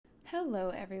Hello,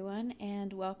 everyone,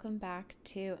 and welcome back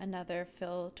to another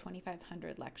Phil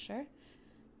 2500 lecture.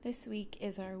 This week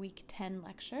is our week 10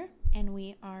 lecture, and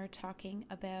we are talking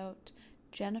about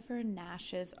Jennifer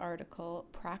Nash's article,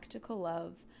 Practical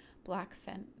Love, Black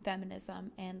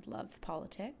Feminism, and Love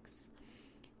Politics.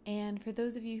 And for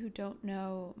those of you who don't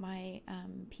know, my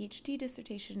PhD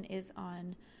dissertation is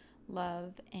on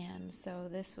love, and so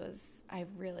I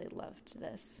really loved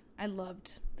this. I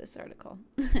loved this article.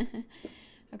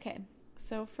 Okay,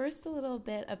 so first a little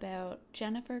bit about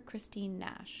Jennifer Christine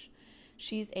Nash.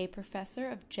 She's a professor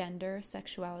of gender,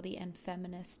 sexuality, and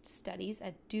feminist studies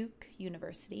at Duke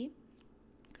University.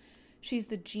 She's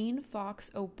the Jean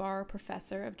Fox O'Barr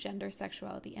Professor of Gender,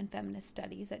 Sexuality, and Feminist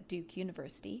Studies at Duke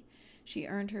University. She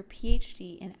earned her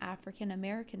PhD in African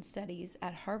American Studies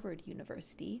at Harvard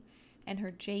University and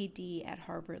her JD at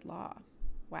Harvard Law.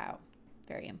 Wow,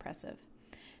 very impressive.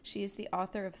 She is the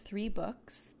author of 3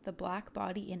 books, The Black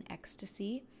Body in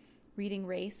Ecstasy, Reading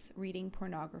Race, Reading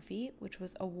Pornography, which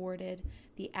was awarded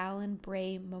the Alan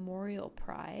Bray Memorial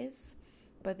Prize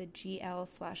by the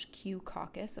GL/Q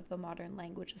Caucus of the Modern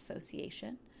Language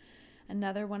Association.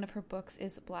 Another one of her books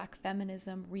is Black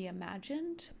Feminism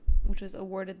Reimagined, which was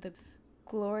awarded the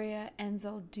Gloria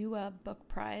Anzaldúa Book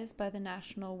Prize by the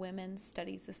National Women's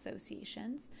Studies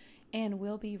Associations. And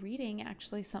we'll be reading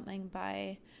actually something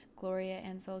by Gloria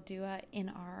Anzaldúa in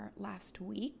our last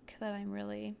week that I'm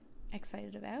really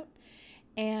excited about.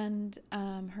 And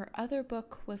her other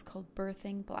book was called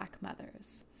Birthing Black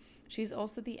Mothers. She's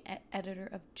also the editor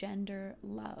of Gender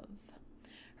Love.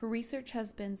 Her research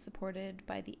has been supported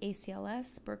by the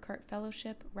ACLS, Burkhardt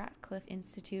Fellowship, Radcliffe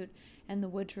Institute, and the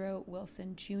Woodrow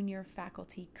Wilson Jr.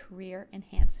 Faculty Career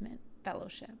Enhancement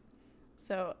Fellowship.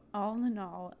 So all in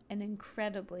all, an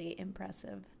incredibly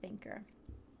impressive thinker.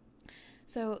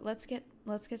 So let's get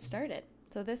started.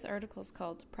 So this article is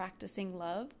called Practicing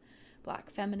Love, Black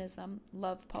Feminism,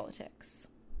 Love Politics.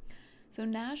 So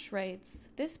Nash writes,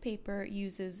 this paper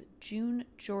uses June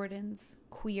Jordan's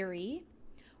query,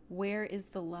 Where is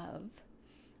the Love?,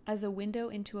 as a window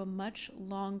into a much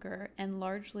longer and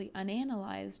largely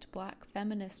unanalyzed Black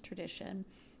feminist tradition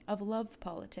of love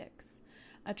politics,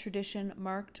 a tradition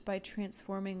marked by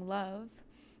transforming love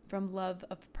from love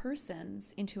of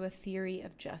persons into a theory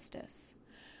of justice.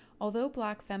 Although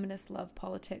Black feminist love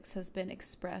politics has been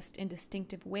expressed in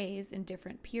distinctive ways in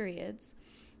different periods,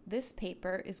 this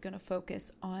paper is going to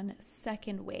focus on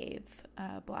second wave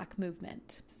Black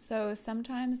movement. So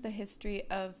sometimes the history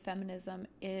of feminism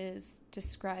is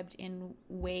described in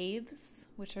waves,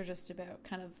 which are just about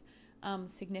kind of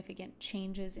significant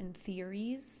changes in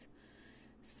theories.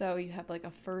 So you have like a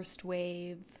first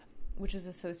wave, which is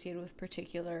associated with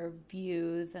particular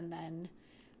views, and then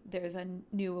there's a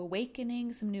new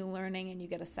awakening, some new learning, and you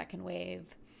get a second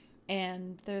wave.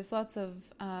 And there's lots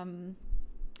of,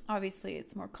 obviously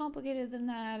it's more complicated than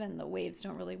that, and the waves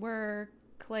don't really work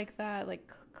like that,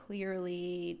 like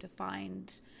clearly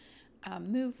defined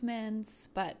movements,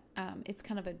 but it's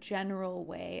kind of a general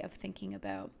way of thinking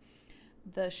about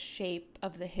the shape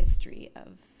of the history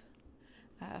of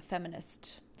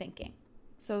feminist thinking.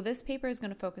 So this paper is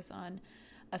going to focus on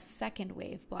a second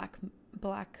wave Black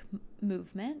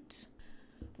movement,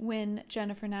 when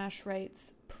Jennifer Nash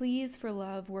writes, pleas for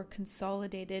love were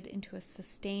consolidated into a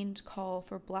sustained call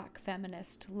for Black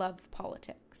feminist love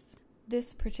politics.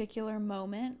 This particular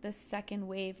moment, the second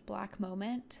wave Black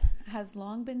moment, has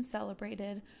long been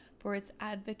celebrated for its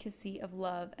advocacy of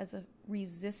love as a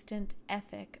resistant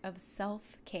ethic of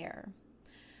self-care.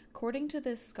 According to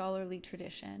this scholarly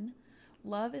tradition,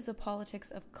 love is a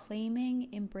politics of claiming,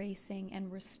 embracing,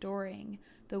 and restoring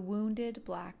the wounded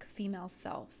Black female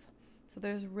self. So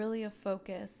there's really a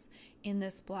focus in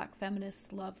this Black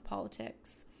feminist love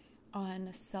politics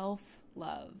on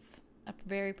self-love,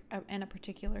 and a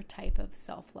particular type of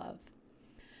self-love.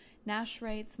 Nash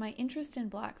writes, my interest in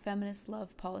Black feminist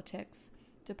love politics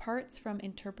departs from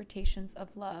interpretations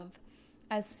of love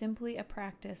as simply a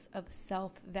practice of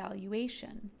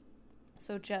self-valuation.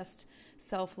 So just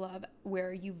self-love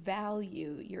where you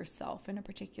value yourself in a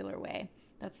particular way.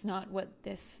 That's not what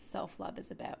this self-love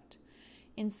is about.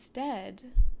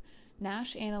 Instead,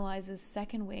 Nash analyzes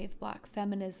second wave Black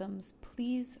feminism's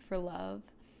pleas for love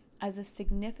as a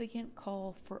significant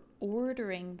call for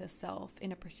ordering the self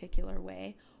in a particular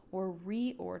way, or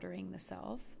reordering the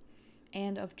self,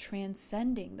 and of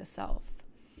transcending the self,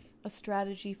 a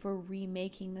strategy for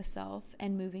remaking the self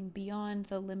and moving beyond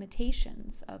the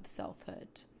limitations of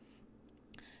selfhood.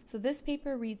 So this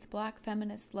paper reads Black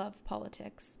feminist love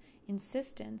politics,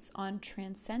 insistence on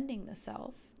transcending the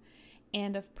self,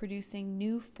 and of producing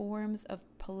new forms of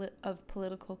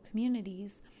political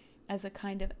communities as a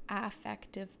kind of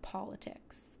affective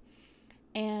politics.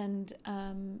 And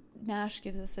Nash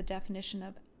gives us a definition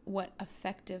of what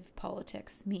affective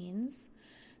politics means.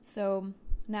 So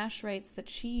Nash writes that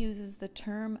she uses the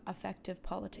term affective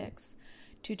politics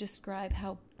to describe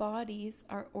how bodies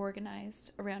are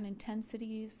organized around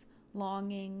intensities,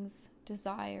 longings,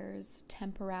 desires,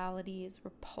 temporalities,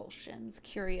 repulsions,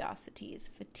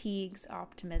 curiosities, fatigues,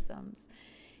 optimisms,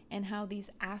 and how these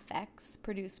affects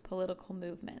produce political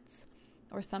movements,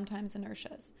 or sometimes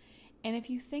inertias. And if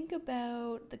you think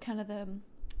about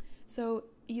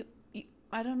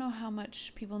I don't know how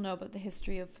much people know about the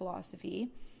history of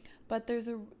philosophy, but there's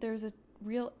a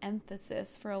real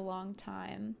emphasis for a long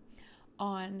time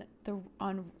on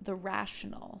the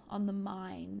rational, on the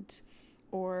mind,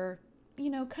 or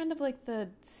kind of like the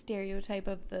stereotype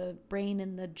of the brain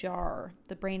in the jar,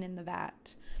 the brain in the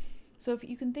vat. So if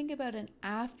you can think about an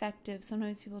affective,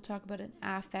 sometimes people talk about an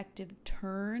affective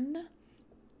turn,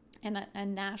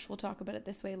 and Nash will talk about it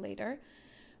this way later,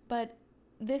 but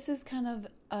this is kind of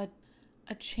a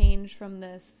change from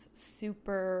this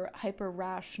super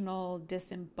hyper-rational,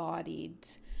 disembodied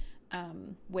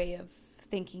way of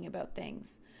thinking about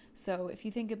things. So if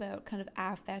you think about kind of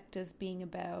affect as being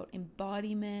about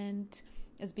embodiment,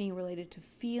 as being related to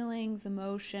feelings,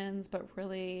 emotions, but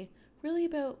really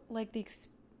about like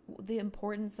the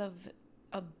importance of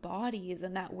bodies,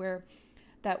 and that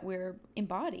we're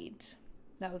embodied.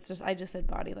 I just said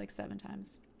body like 7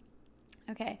 times.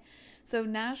 Okay, so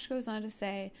Nash goes on to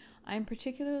say, I'm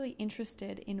particularly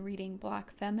interested in reading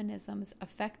Black feminism's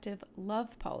affective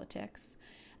love politics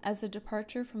as a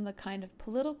departure from the kind of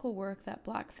political work that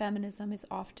Black feminism is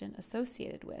often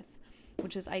associated with,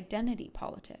 which is identity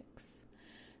politics.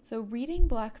 So reading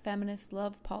Black feminist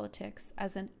love politics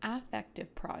as an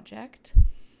affective project,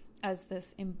 as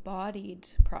this embodied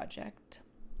project,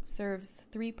 serves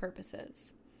 3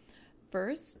 purposes.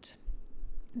 First,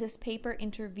 this paper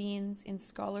intervenes in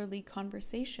scholarly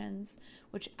conversations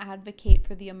which advocate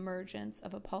for the emergence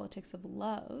of a politics of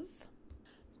love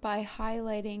by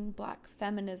highlighting Black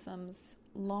feminism's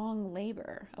long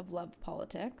labor of love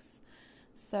politics.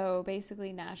 So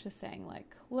basically Nash is saying,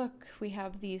 like, look, we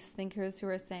have these thinkers who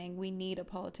are saying we need a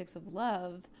politics of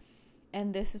love,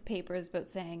 and this paper is about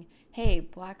saying, hey,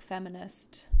 Black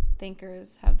feminist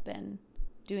thinkers have been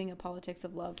doing a politics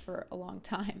of love for a long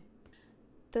time.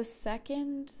 The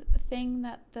second thing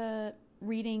that the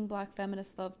reading Black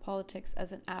feminist love politics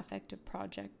as an affective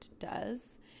project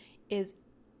does is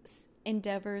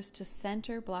endeavors to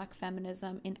center Black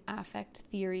feminism in affect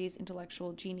theory's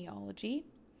intellectual genealogy.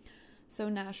 So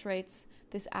Nash writes,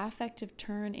 this affective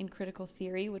turn in critical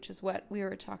theory, which is what we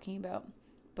were talking about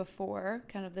before,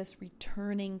 kind of this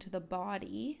returning to the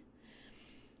body,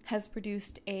 has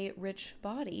produced a rich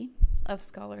body of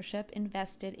scholarship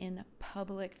invested in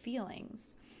public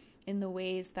feelings, in the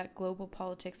ways that global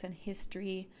politics and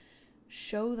history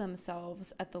show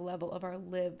themselves at the level of our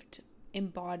lived,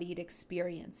 embodied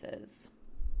experiences.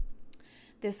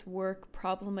 This work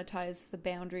problematizes the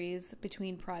boundaries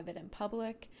between private and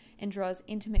public and draws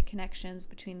intimate connections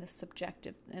between the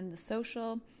subjective and the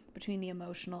social, between the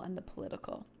emotional and the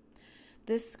political.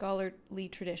 This scholarly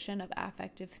tradition of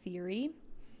affective theory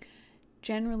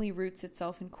generally roots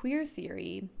itself in queer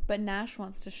theory, but Nash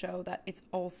wants to show that it's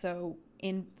also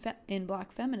in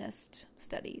Black feminist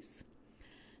studies.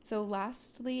 So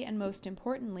lastly, and most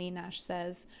importantly, Nash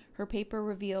says, her paper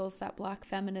reveals that Black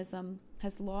feminism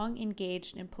has long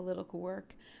engaged in political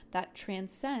work that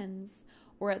transcends,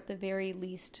 or at the very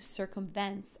least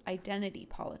circumvents, identity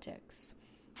politics,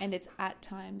 and its at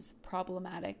times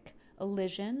problematic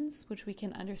elisions, which we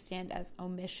can understand as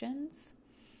omissions,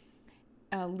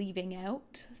 leaving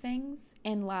out things,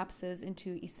 and lapses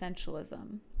into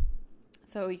essentialism.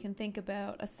 So you can think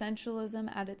about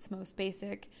essentialism at its most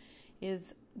basic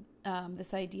is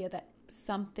this idea that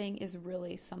something is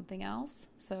really something else.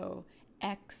 So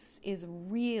X is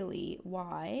really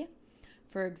Y.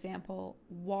 For example,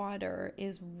 water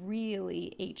is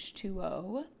really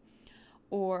H2O,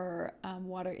 or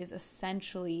water is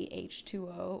essentially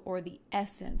H2O, or the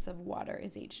essence of water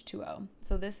is H2O.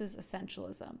 So this is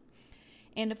essentialism.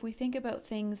 And if we think about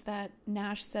things that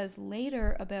Nash says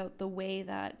later about the way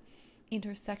that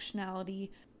intersectionality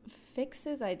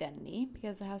fixes identity,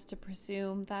 because it has to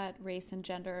presume that race and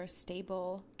gender are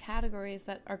stable categories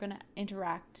that are going to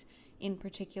interact in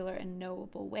particular and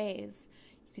knowable ways,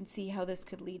 you can see how this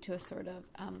could lead to a sort of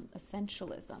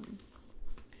essentialism.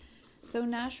 So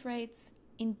Nash writes,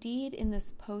 indeed, in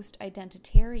this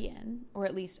post-identitarian, or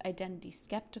at least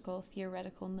identity-skeptical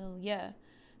theoretical milieu,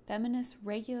 feminists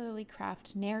regularly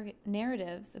craft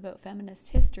narratives about feminist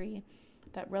history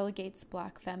that relegates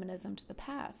Black feminism to the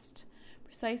past.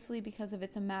 precisely because of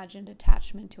its imagined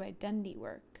attachment to identity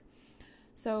work.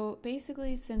 So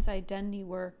basically, since identity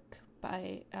work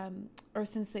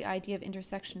since the idea of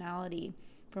intersectionality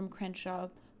from Crenshaw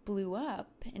blew up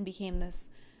and became this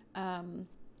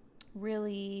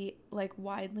really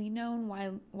widely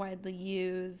known, widely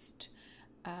used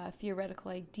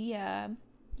theoretical idea,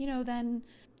 then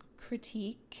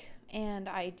critique and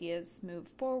ideas move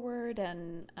forward,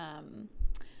 and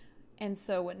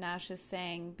so what Nash is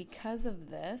saying, because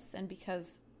of this and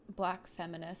because Black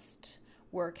feminist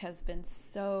work has been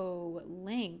so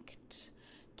linked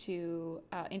to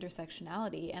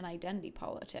intersectionality and identity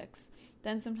politics,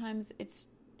 then sometimes it's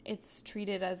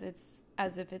treated as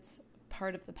if it's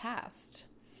part of the past.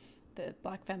 The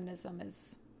Black feminism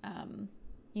is kind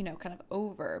of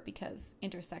over because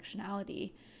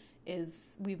intersectionality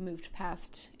we've moved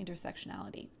past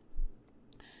intersectionality.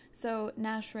 So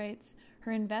Nash writes,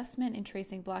 her investment in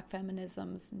tracing Black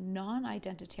feminism's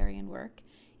non-identitarian work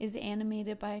is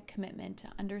animated by a commitment to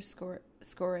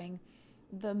underscoring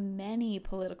the many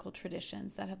political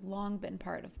traditions that have long been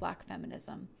part of Black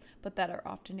feminism, but that are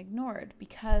often ignored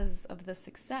because of the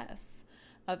success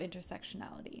of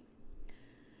intersectionality.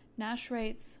 Nash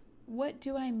writes, what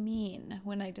do I mean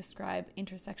when I describe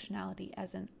intersectionality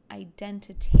as an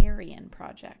identitarian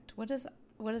project? What does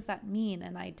that mean,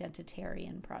 an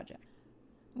identitarian project?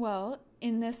 Well,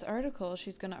 in this article,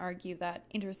 she's going to argue that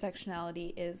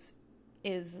intersectionality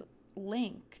is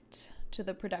linked to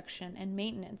the production and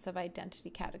maintenance of identity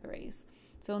categories.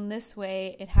 So in this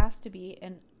way, it has to be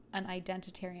an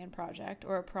identitarian project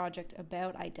or a project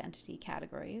about identity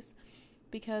categories,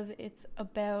 because it's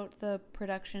about the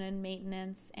production and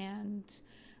maintenance and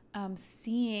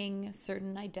seeing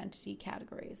certain identity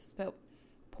categories. It's about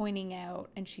pointing out,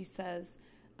 and she says,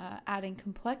 adding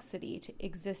complexity to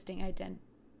existing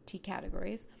identity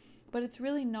categories. But it's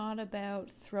really not about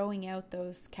throwing out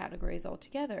those categories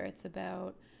altogether. It's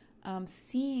about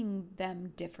seeing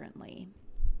them differently.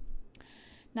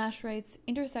 Nash writes,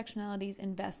 intersectionality's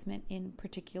investment in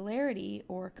particularity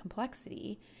or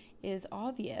complexity is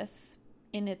obvious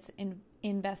in its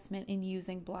investment in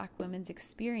using Black women's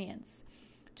experience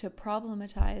to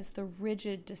problematize the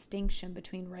rigid distinction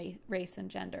between race and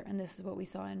gender. And this is what we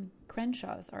saw in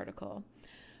Crenshaw's article.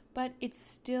 But it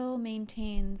still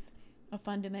maintains a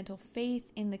fundamental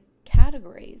faith in the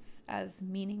categories as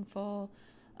meaningful,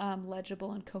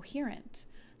 legible, and coherent.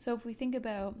 So if we think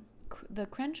about the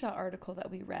Crenshaw article that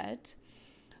we read,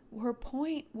 her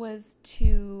point was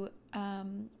to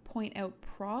point out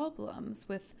problems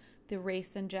with the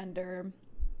race and gender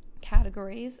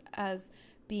categories as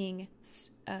being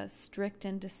strict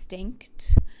and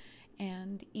distinct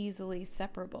and easily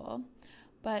separable.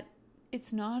 But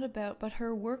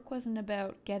her work wasn't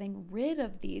about getting rid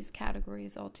of these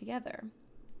categories altogether.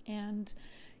 And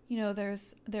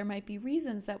there might be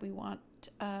reasons that we want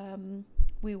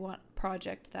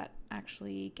project that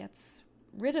actually gets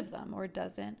rid of them or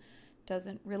doesn't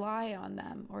rely on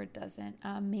them or doesn't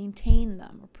maintain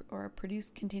them or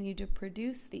continue to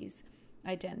produce these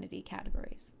identity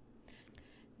categories.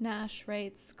 Nash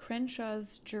writes,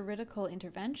 Crenshaw's juridical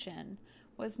intervention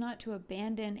was not to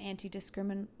abandon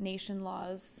anti-discrimination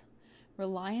laws'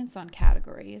 reliance on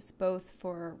categories, both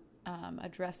for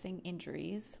addressing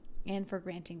injuries and for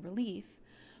granting relief.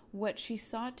 What she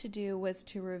sought to do was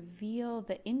to reveal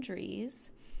the injuries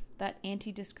that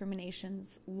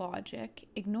anti-discrimination's logic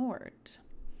ignored,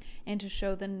 and to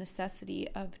show the necessity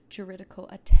of juridical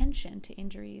attention to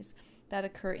injuries that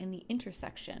occur in the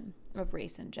intersection of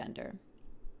race and gender.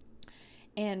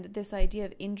 And this idea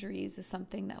of injuries is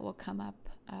something that will come up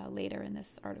later in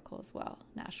this article as well.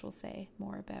 Nash will say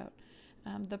more about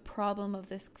the problem of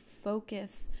this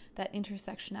focus that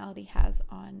intersectionality has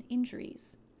on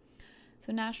injuries.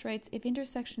 So Nash writes, if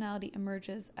intersectionality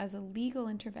emerges as a legal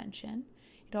intervention,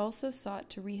 it also sought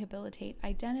to rehabilitate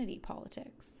identity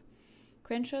politics.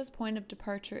 Crenshaw's point of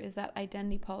departure is that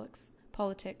identity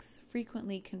politics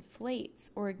frequently conflates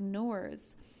or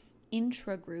ignores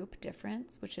intra-group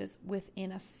difference, which is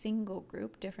within a single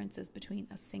group, differences between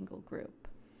a single group.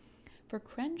 For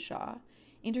Crenshaw,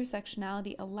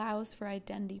 intersectionality allows for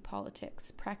identity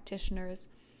politics practitioners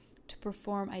to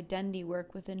perform identity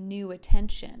work with a new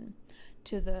attention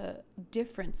to the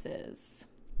differences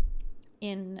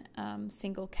in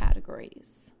single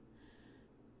categories.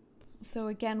 So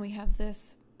again, we have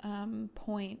this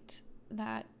point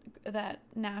that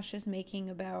Nash is making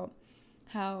about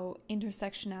how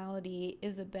intersectionality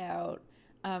is about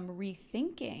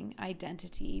rethinking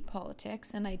identity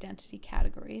politics and identity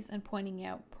categories and pointing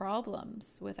out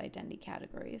problems with identity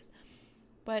categories.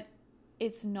 But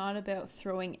it's not about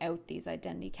throwing out these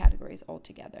identity categories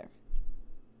altogether.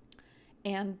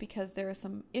 And because there are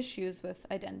some issues with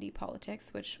identity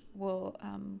politics, which we'll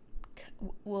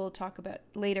talk about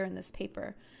later in this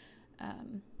paper,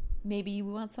 maybe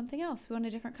we want something else. We want a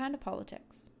different kind of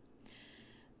politics.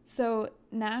 So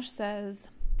Nash says,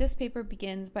 this paper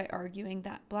begins by arguing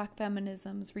that Black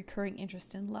feminism's recurring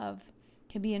interest in love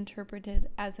can be interpreted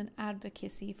as an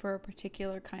advocacy for a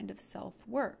particular kind of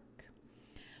self-work,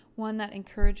 one that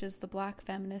encourages the Black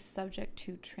feminist subject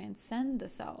to transcend the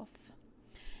self.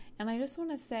 And I just want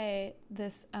to say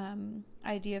this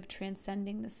idea of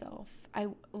transcending the self, I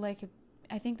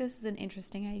think this is an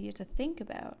interesting idea to think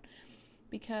about,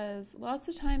 because lots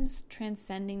of times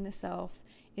transcending the self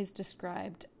is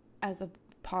described as a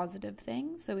positive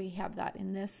thing. So we have that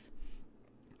in this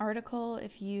article.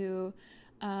 If you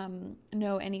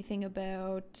know anything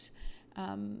about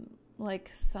like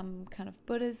some kind of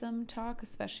Buddhism talk,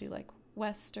 especially like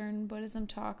Western Buddhism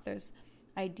talk, there's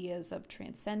ideas of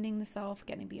transcending the self,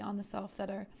 getting beyond the self, that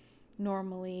are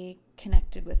normally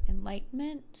connected with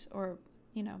enlightenment or,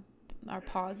 are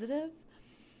positive.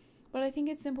 But I think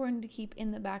it's important to keep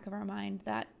in the back of our mind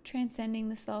that transcending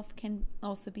the self can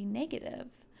also be negative.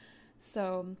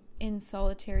 So in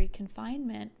solitary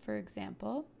confinement, for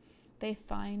example, they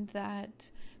find that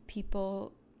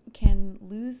people can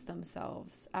lose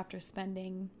themselves after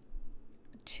spending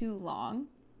too long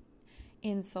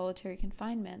in solitary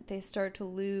confinement. They start to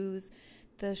lose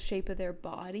the shape of their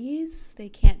bodies. They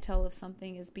can't tell if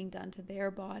something is being done to their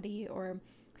body or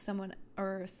someone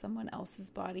else's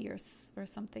body or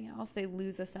something else. They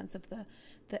lose a sense of the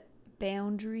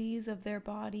boundaries of their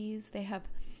bodies. They have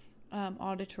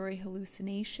auditory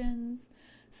hallucinations.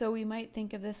 So we might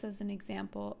think of this as an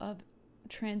example of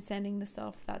transcending the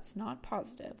self that's not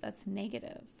positive, that's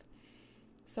negative.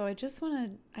 So I just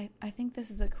want to, I think this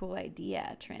is a cool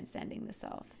idea, transcending the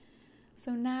self.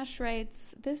 So Nash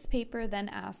writes, this paper then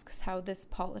asks how this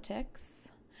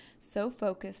politics, so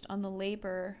focused on the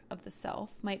labor of the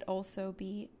self, might also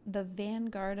be the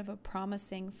vanguard of a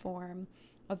promising form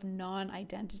of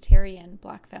non-identitarian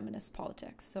Black feminist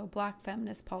politics. So Black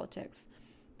feminist politics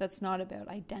that's not about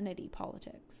identity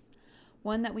politics.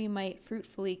 One that we might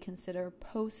fruitfully consider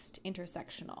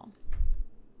post-intersectional.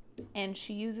 And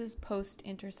she uses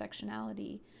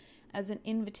post-intersectionality as an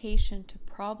invitation to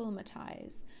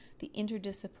problematize the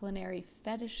interdisciplinary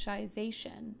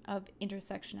fetishization of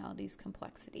intersectionality's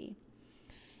complexity,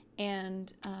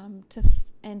 and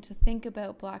to think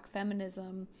about Black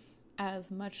feminism as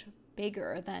much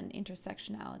bigger than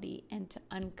intersectionality, and to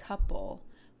uncouple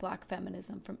Black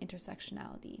feminism from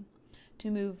intersectionality,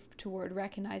 to move toward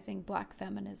recognizing Black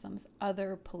feminism's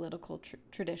other political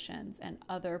traditions and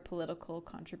other political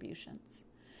contributions.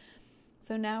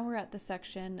 So now we're at the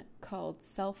section called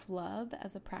Self-Love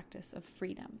as a Practice of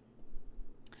Freedom.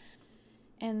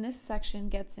 And this section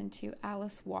gets into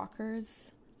Alice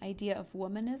Walker's idea of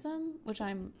womanism, which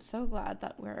I'm so glad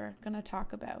that we're going to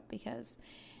talk about, because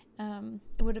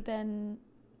it would have been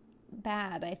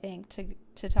bad, I think,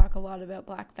 to talk a lot about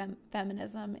Black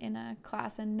feminism in a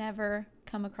class and never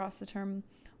come across the term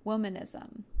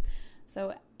womanism.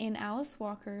 So in Alice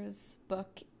Walker's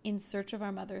book, In Search of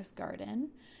Our Mother's Garden,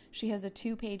 she has a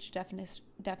 2-page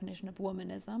definition of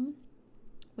womanism,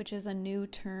 which is a new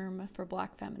term for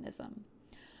Black feminism.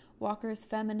 Walker's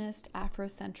feminist,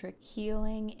 Afrocentric,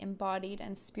 healing, embodied,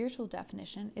 and spiritual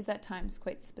definition is at times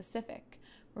quite specific,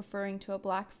 referring to a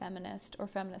Black feminist or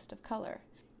feminist of color.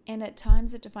 And at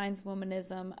times it defines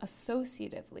womanism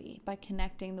associatively by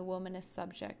connecting the womanist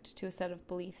subject to a set of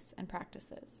beliefs and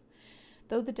practices.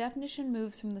 Though the definition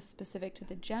moves from the specific to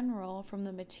the general, from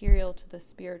the material to the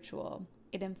spiritual,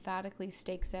 it emphatically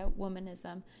stakes out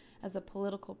womanism as a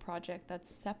political project that's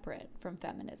separate from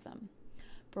feminism.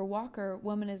 For Walker,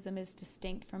 womanism is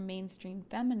distinct from mainstream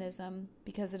feminism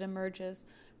because it emerges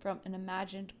from an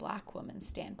imagined Black woman's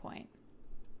standpoint.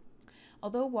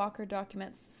 Although Walker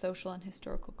documents the social and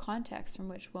historical context from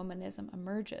which womanism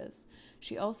emerges,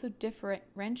 she also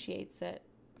differentiates it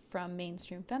from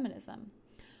mainstream feminism.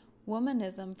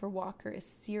 Womanism for Walker is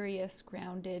serious,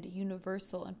 grounded,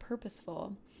 universal, and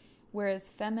purposeful, whereas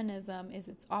feminism is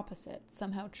its opposite,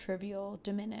 somehow trivial,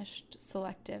 diminished,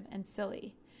 selective, and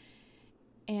silly.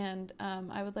 And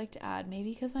I would like to add,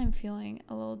 maybe because I'm feeling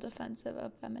a little defensive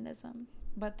of feminism,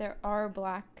 but there are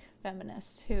Black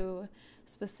feminists who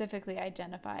specifically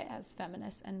identify as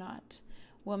feminists and not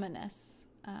womanists.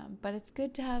 But it's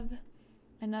good to have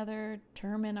another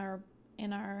term in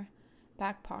our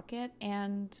back pocket,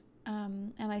 and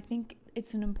I think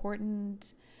it's an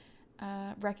important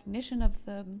recognition of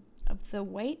the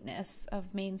whiteness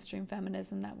of mainstream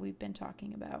feminism that we've been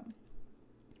talking about.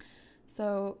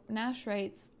 So Nash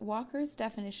writes, Walker's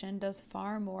definition does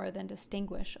far more than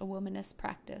distinguish a womanist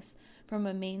practice from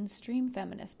a mainstream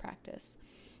feminist practice.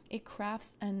 It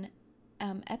crafts an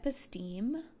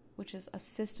episteme, which is a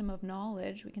system of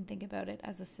knowledge. We can think about it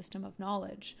as a system of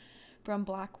knowledge from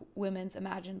Black women's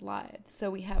imagined lives. So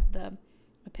we have the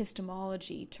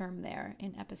epistemology term there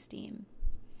in episteme.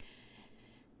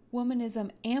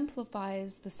 Womanism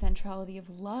amplifies the centrality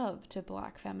of love to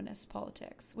Black feminist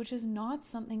politics, which is not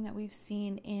something that we've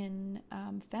seen in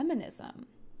feminism,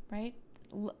 right?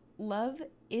 Love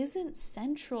isn't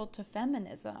central to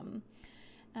feminism,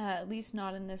 at least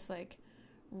not in this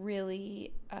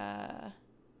really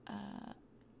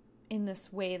in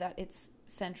this way that it's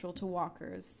central to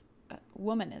Walker's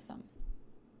womanism.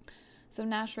 So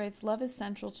Nash writes, love is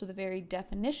central to the very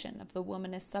definition of the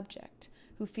womanist subject,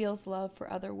 who feels love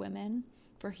for other women,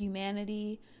 for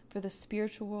humanity, for the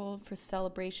spiritual world, for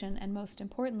celebration, and most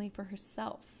importantly, for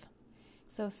herself.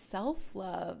 So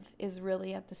self-love is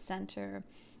really at the center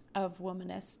of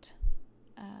womanist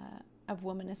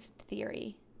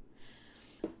theory,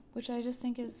 which I just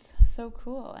think is so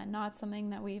cool and not something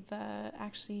that we've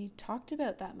actually talked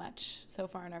about that much so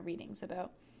far in our readings,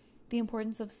 about the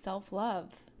importance of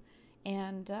self-love.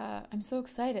 And I'm so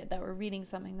excited that we're reading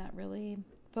something that really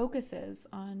focuses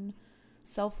on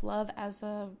self-love as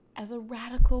a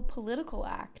radical political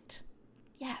act.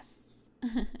 Yes.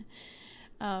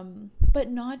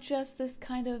 But not just this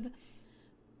kind of,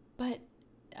 but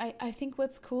I think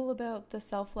what's cool about the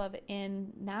self-love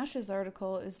in Nash's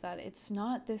article is that it's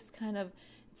not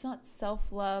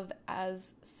self-love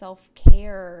as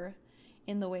self-care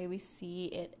in the way we see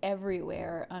it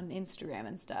everywhere on Instagram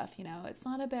and stuff. It's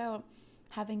not about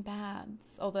having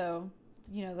baths, although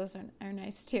those are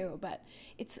nice too, but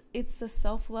it's a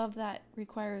self-love that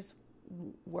requires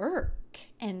work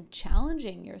and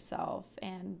challenging yourself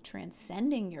and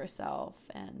transcending yourself,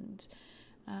 and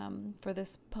for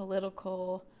this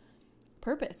political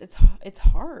purpose. It's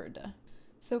hard.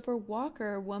 So for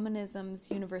Walker,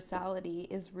 womanism's universality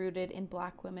is rooted in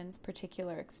Black women's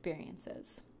particular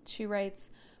experiences. She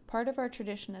writes, part of our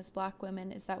tradition as Black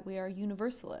women is that we are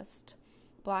universalist.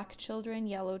 Black children,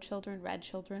 yellow children, red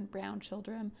children, brown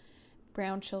children,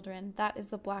 that is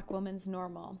the Black woman's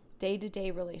normal, day-to-day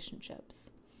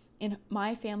relationships. In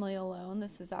my family alone,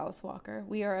 this is Alice Walker,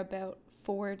 we are about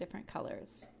 4 different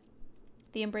colors.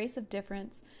 The embrace of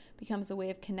difference becomes a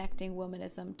way of connecting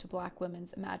womanism to Black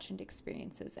women's imagined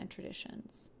experiences and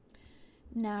traditions.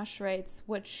 Nash writes,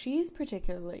 what she's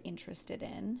particularly interested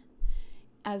in,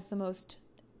 as the most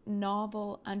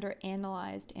novel,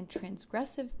 underanalyzed, and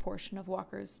transgressive portion of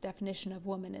Walker's definition of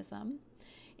womanism,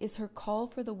 is her call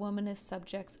for the womanist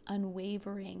subject's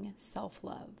unwavering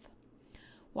self-love.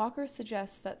 Walker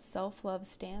suggests that self-love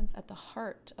stands at the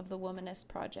heart of the womanist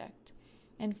project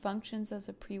and functions as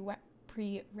a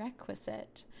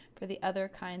prerequisite for the other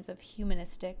kinds of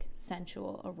humanistic,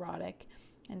 sensual, erotic,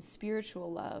 and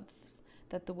spiritual loves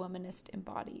that the womanist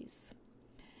embodies.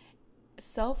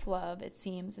 Self-love, it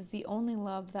seems, is the only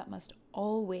love that must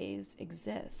always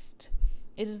exist.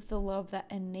 It is the love that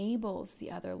enables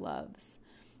the other loves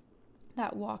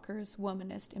that Walker's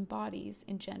womanist embodies,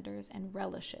 engenders, and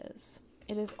relishes.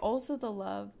 It is also the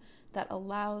love that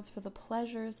allows for the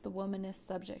pleasures the womanist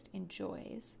subject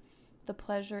enjoys, the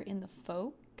pleasure in the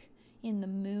folk, in the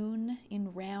moon,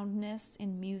 in roundness,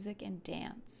 in music and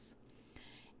dance.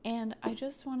 And I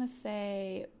just want to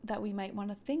say that we might want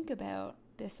to think about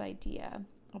this idea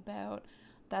about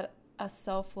that a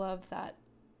self-love that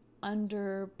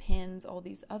underpins all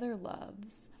these other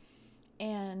loves,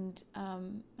 and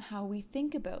how we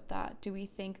think about that. Do we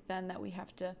think then that we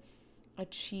have to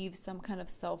achieve some kind of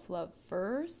self-love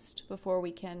first before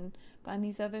we can find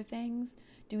these other things?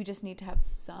 Do we just need to have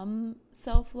some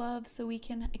self-love so we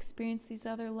can experience these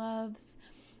other loves?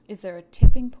 Is there a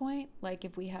tipping point? Like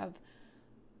if we have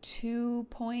 2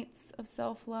 points of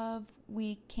self-love,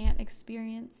 we can't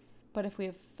experience, but if we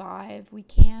have 5, we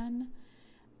can.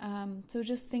 So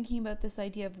just thinking about this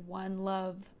idea of one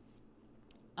love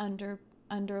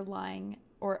underlying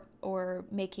or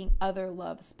making other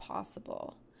loves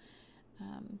possible.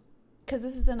 Because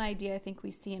this is an idea I think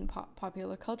we see in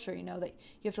popular culture, that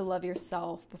you have to love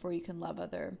yourself before you can love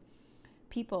other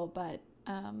people. But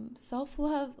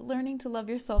self-love, learning to love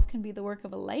yourself can be the work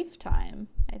of a lifetime,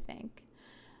 I think.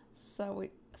 So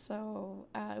it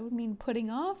would mean putting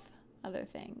off other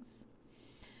things.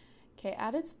 Okay,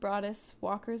 at its broadest,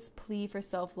 Walker's plea for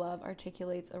self-love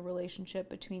articulates a relationship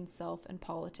between self and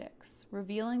politics,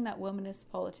 revealing that womanist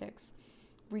politics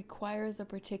requires a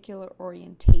particular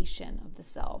orientation of the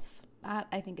self. That,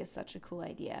 I think, is such a cool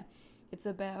idea. It's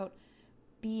about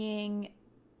being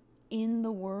in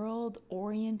the world,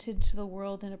 oriented to the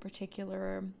world in a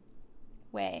particular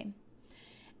way.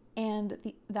 And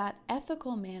that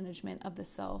ethical management of the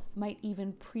self might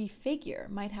even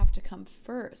might have to come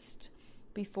first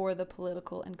before the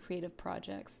political and creative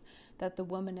projects that the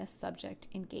womanist subject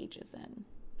engages in.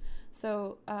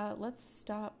 So let's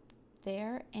stop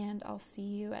there, and I'll see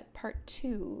you at part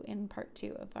 2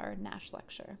 of our Nash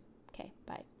lecture. Okay,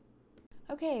 bye.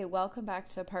 Okay, welcome back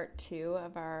to part 2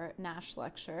 of our Nash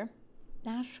lecture.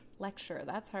 Nash lecture,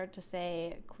 that's hard to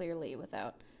say clearly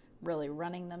without really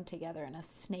running them together in a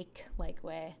snake-like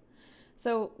way.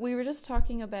 So we were just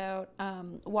talking about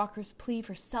Walker's plea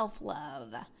for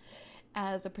self-love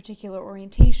as a particular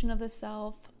orientation of the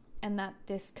self, and that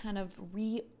this kind of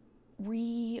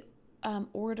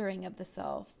ordering of the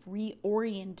self,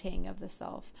 reorienting of the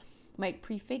self might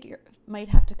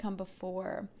have to come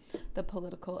before the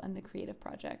political and the creative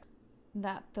project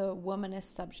that the womanist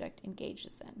subject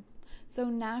engages in. So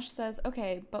Nash says,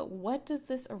 okay, but what does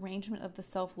this arrangement of the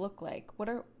self look like? What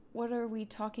are we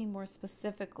talking more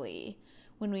specifically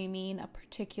when we mean a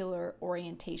particular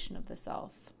orientation of the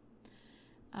self?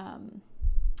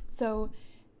 So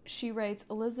she writes,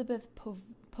 Elizabeth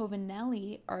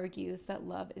Povinelli argues that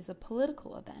love is a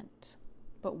political event.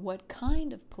 But what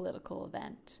kind of political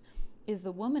event is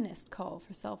the womanist call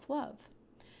for self-love?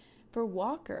 For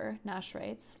Walker, Nash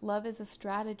writes, love is a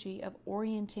strategy of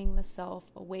orienting the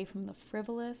self away from the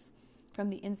frivolous, from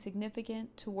the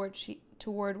insignificant,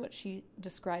 toward what she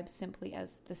describes simply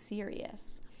as the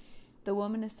serious. The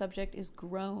womanist subject is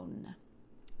grown.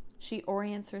 She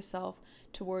orients herself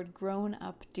toward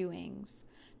grown-up doings,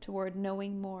 toward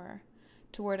knowing more,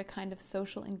 toward a kind of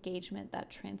social engagement that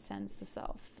transcends the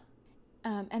self.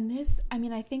 And this,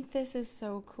 I think this is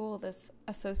so cool, this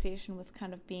association with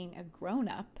kind of being a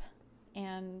grown-up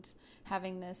and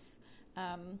having this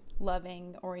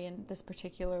this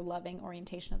particular loving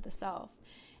orientation of the self.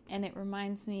 And it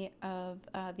reminds me of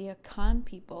the Akan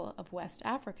people of West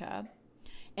Africa.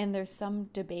 And there's some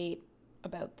debate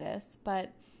about this,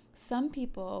 but some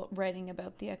people writing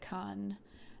about the Akan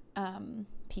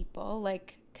people,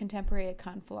 like contemporary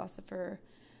Akan philosopher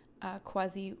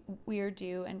Kwasi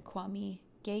Wiredu and Kwame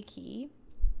Geki,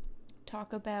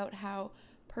 talk about how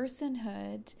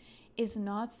personhood is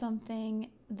not something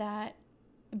that,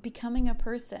 becoming a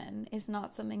person is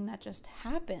not something that just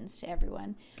happens to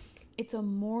everyone. It's a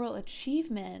moral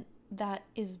achievement that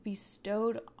is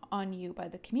bestowed on you by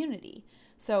the community.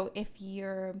 So if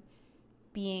you're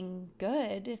being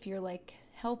good, if you're like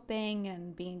helping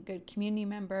and being a good community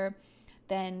member,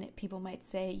 then people might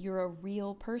say you're a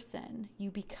real person.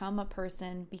 You become a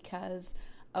person because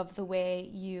of the way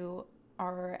you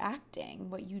are acting,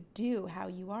 what you do, how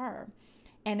you are.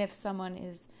 And if someone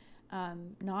is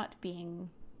not being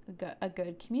a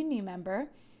good community member,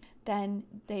 then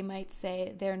they might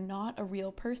say they're not a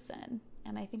real person.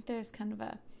 And I think there's kind of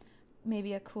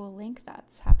maybe a cool link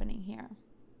that's happening here.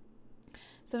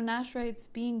 So Nash writes,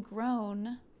 being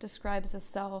grown describes a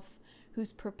self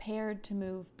who's prepared to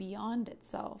move beyond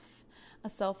itself, a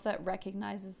self that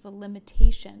recognizes the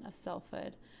limitation of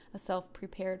selfhood, a self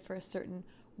prepared for a certain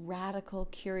radical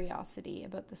curiosity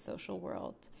about the social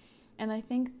world. And I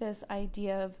think this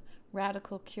idea of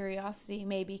radical curiosity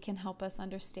maybe can help us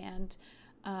understand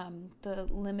the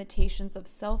limitations of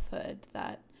selfhood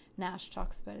that Nash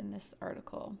talks about in this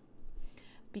article.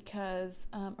 Because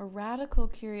a radical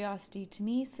curiosity to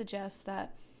me suggests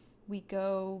that we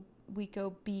go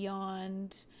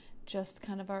beyond just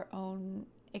kind of our own,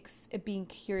 being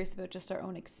curious about just our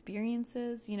own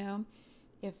experiences, you know.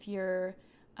 If you're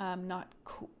not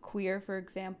queer, for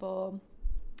example,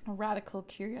 a radical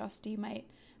curiosity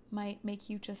might make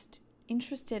you just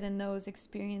interested in those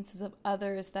experiences of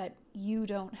others that you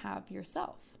don't have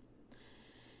yourself.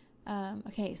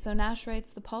 Okay, so Nash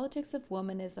writes, the politics of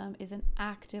womanism is an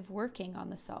active working on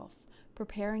the self,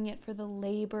 preparing it for the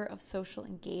labor of social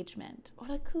engagement. What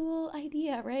a cool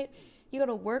idea, right? You got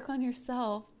to work on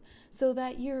yourself so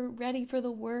that you're ready for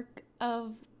the work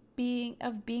of being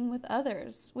with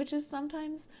others, which is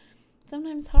sometimes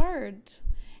hard.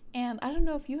 And I don't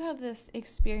know if you have this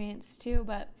experience too,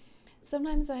 but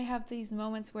sometimes I have these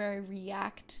moments where I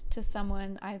react to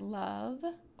someone I love,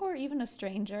 or even a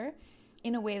stranger,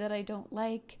 in a way that I don't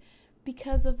like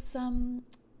because of something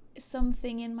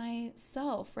in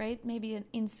myself, right? Maybe an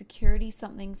insecurity,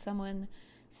 something someone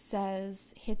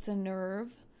says hits a nerve.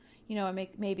 You know,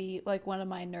 maybe like one of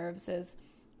my nerves is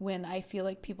when I feel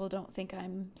like people don't think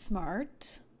I'm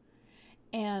smart.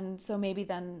 And so maybe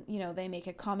then, you know, they make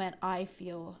a comment, I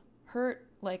feel hurt,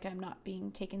 like I'm not being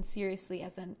taken seriously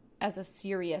as a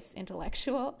serious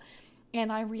intellectual,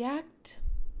 and I react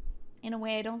in a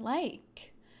way I don't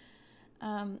like.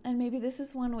 And maybe this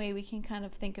is one way we can kind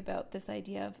of think about this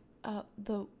idea of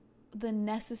the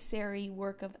necessary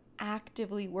work of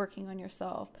actively working on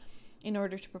yourself in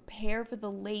order to prepare for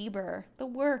the labor, the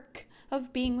work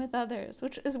of being with others,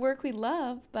 which is work we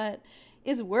love, but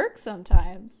is work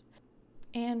sometimes.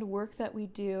 And work that we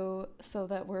do so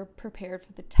that we're prepared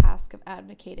for the task of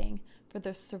advocating for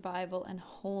the survival and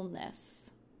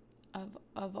wholeness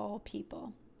of all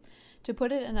people. To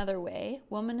put it another way,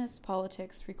 womanist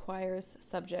politics requires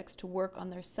subjects to work on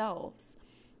themselves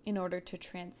in order to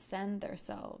transcend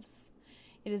themselves.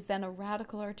 It is then a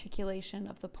radical articulation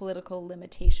of the political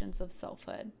limitations of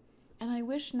selfhood. And I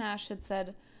wish Nash had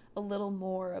said a little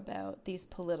more about these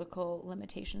political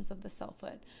limitations of the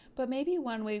selfhood. But maybe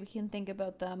one way we can think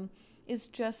about them is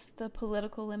just the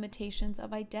political limitations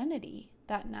of identity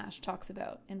that Nash talks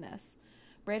about in this,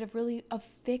 right? Of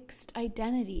fixed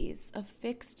identities, of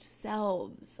fixed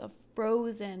selves, of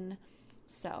frozen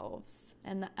selves,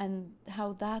 and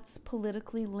how that's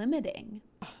politically limiting.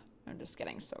 I'm just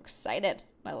getting so excited.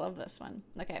 I love this one.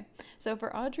 Okay, so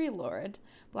for Audre Lorde,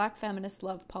 Black feminist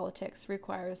love politics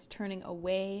requires turning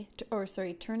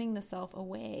the self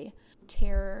away,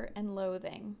 terror and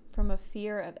loathing from a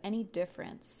fear of any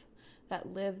difference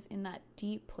that lives in that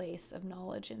deep place of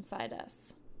knowledge inside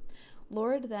us.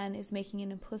 Lorde then is making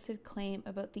an implicit claim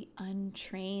about the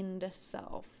untrained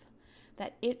self,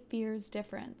 that it fears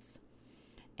difference,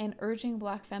 and urging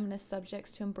Black feminist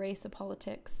subjects to embrace a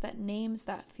politics that names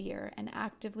that fear and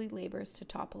actively labors to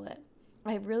topple it.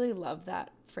 I really love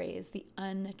that phrase, the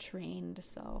untrained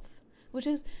self, which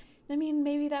is,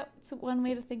 maybe that's one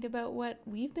way to think about what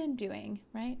we've been doing,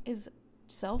 right? Is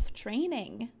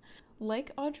self-training.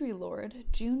 Like Audre Lorde,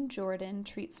 June Jordan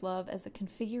treats love as a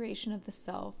configuration of the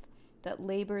self that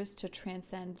labors to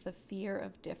transcend the fear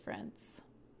of difference.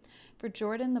 For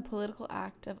Jordan, the political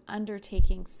act of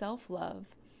undertaking self-love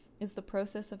is the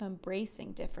process of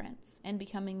embracing difference and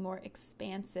becoming more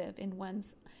expansive in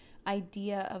one's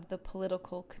idea of the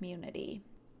political community.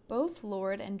 Both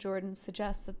Lorde and Jordan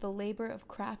suggest that the labor of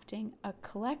crafting a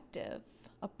collective,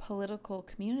 a political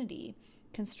community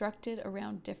constructed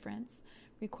around difference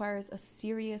requires a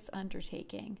serious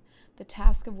undertaking, the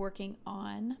task of working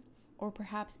on, or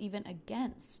perhaps even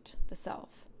against, the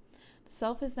self. The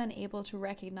self is then able to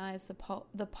recognize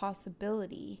the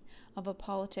possibility of a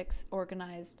politics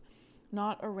organized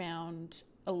not around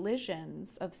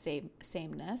elisions of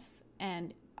sameness,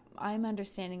 and I'm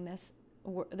understanding this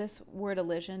word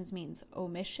elisions means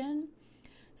omission.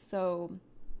 So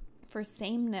for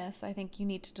sameness, I think you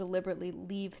need to deliberately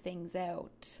leave things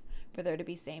out for there to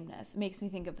be sameness. It makes me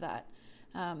think of that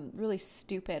really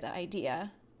stupid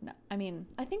idea. I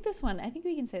think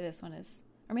we can say this one is,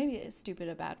 or maybe is stupid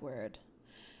a bad word.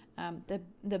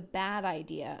 The bad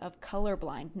idea of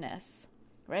colorblindness,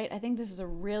 right? I think this is a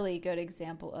really good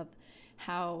example of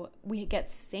how we get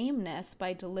sameness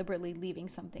by deliberately leaving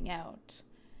something out.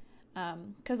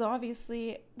 Because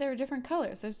obviously there are different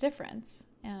colors, there's difference.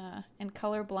 And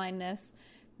colorblindness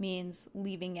means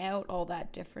leaving out all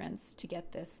that difference to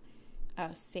get this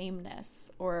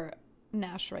sameness, or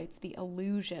Nash writes, the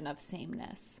illusion of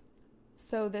sameness.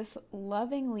 So this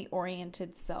lovingly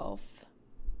oriented self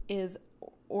is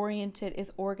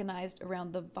organized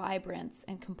around the vibrance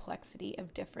and complexity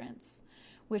of difference,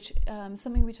 which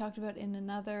something we talked about in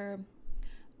another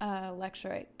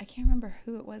lecture. I can't remember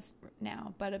who it was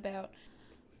now,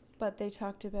 but they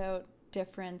talked about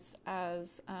difference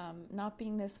as not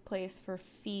being this place for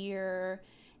fear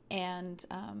and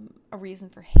a reason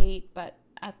for hate, but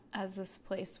as this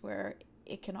place where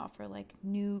it can offer like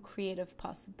new creative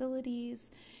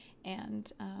possibilities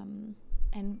and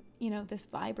this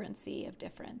vibrancy of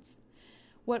difference.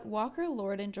 What Walker,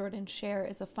 Lorde, and Jordan share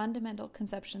is a fundamental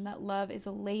conception that love is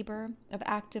a labor of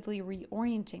actively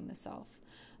reorienting the self,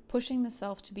 pushing the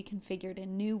self to be configured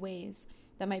in new ways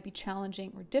that might be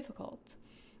challenging or difficult.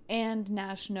 And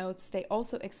Nash notes they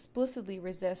also explicitly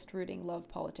resist rooting love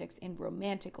politics in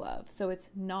romantic love, so it's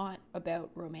not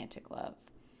about romantic love.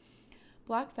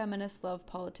 Black feminist love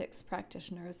politics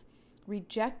practitioners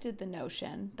rejected the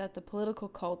notion that the political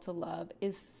call to love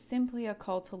is simply a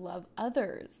call to love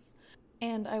others.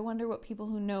 And I wonder what people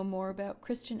who know more about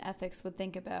Christian ethics would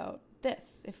think about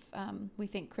this, if we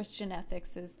think Christian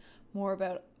ethics is more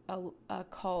about a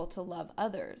call to love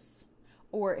others,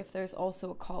 or if there's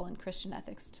also a call in Christian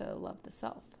ethics to love the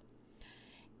self.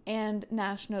 And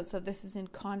Nash notes that this is in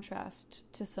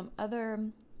contrast to some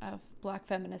other Black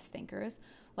feminist thinkers,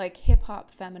 like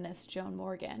hip-hop feminist Joan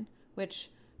Morgan,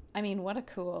 which,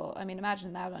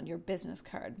 imagine that on your business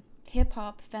card.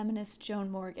 Hip-hop feminist Joan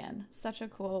Morgan.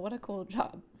 What a cool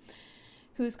job.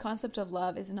 whose concept of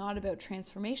love is not about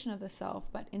transformation of the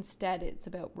self, but instead it's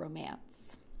about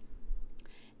romance.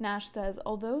 Nash says,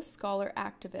 although scholar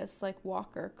activists like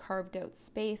Walker carved out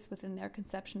space within their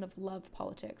conception of love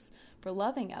politics for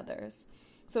loving others,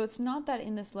 so it's not that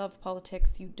in this love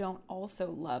politics you don't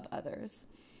also love others,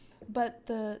 but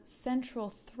the central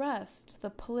thrust,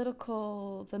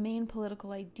 the main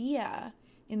political idea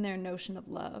in their notion of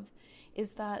love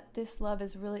is that this love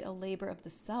is really a labor of the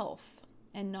self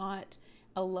and not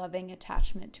a loving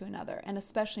attachment to another, and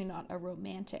especially not a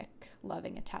romantic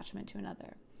loving attachment to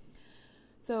another.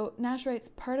 So Nash writes,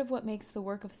 part of what makes the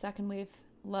work of second wave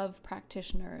love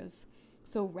practitioners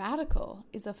so radical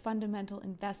is a fundamental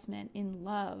investment in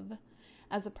love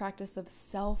as a practice of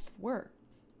self-work.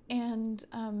 And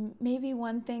maybe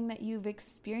one thing that you've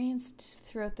experienced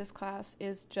throughout this class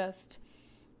is just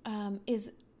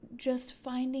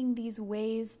finding these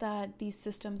ways that these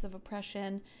systems of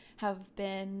oppression have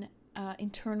been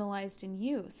internalized in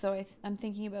you. So I'm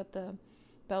thinking about the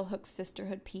Bell Hooks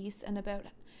Sisterhood piece and about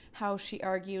how she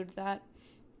argued that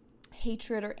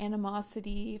hatred or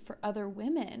animosity for other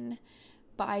women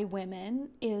by women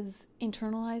is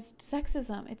internalized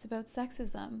sexism. It's about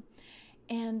sexism.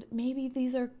 And maybe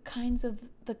these are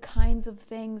the kinds of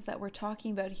things that we're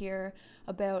talking about here,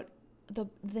 about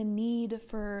the need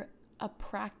for a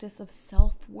practice of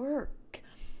self-work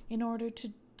in order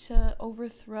to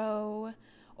overthrow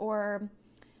or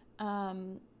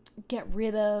get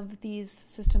rid of these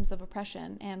systems of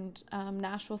oppression. And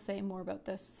Nash will say more about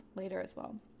this later as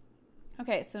well.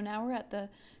 Okay, so now we're at the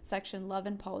section Love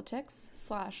and Politics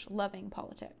 / Loving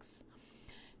Politics.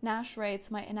 Nash writes,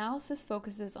 my analysis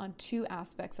focuses on two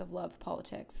aspects of love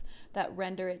politics that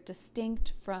render it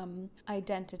distinct from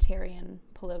identitarian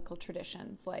political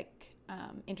traditions like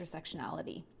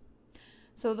intersectionality.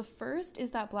 So the first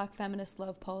is that Black feminist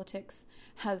love politics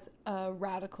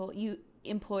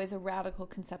employs a radical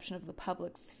conception of the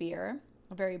public sphere,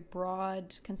 a very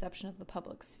broad conception of the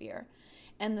public sphere.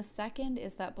 And the second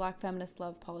is that Black feminist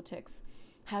love politics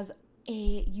has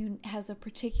a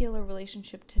particular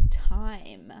relationship to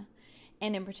time,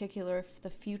 and in particular the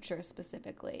future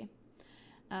specifically.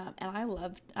 And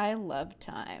I love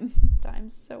time.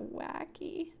 Time's so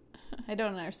wacky. I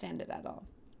don't understand it at all.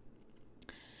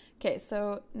 Okay,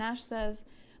 so Nash says,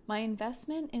 my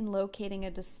investment in locating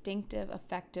a distinctive,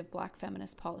 effective Black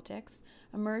feminist politics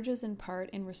emerges in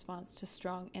part in response to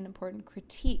strong and important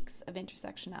critiques of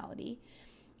intersectionality,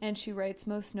 and she writes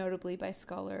most notably by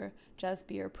scholar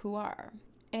Jasbir Puar.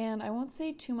 And I won't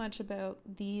say too much about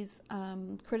these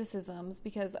criticisms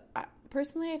because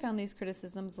personally I found these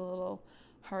criticisms a little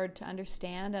hard to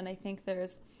understand, and I think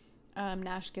there's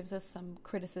Nash gives us some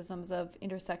criticisms of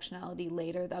intersectionality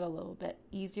later that are a little bit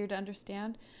easier to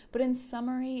understand. But in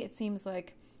summary, it seems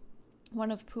like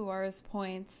one of Puar's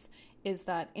points is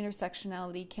that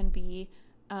intersectionality can be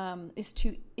it's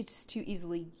too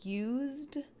easily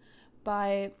used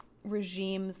by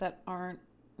regimes that are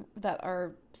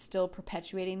still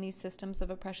perpetuating these systems of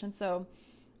oppression. So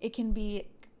it can be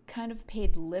kind of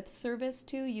paid lip service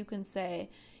to. You can say,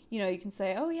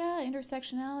 oh yeah,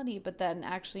 intersectionality, but then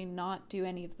actually not do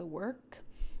any of the work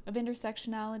of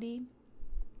intersectionality.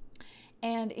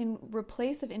 And in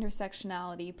replace of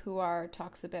intersectionality, Puar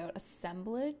talks about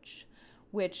assemblage,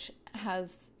 which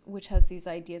has these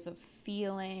ideas of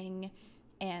feeling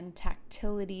and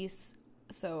tactility,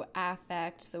 so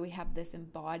affect. So we have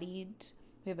embodiment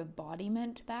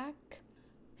back.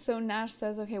 So Nash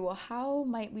says, okay, well, how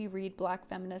might we read Black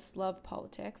feminist love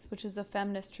politics, which is a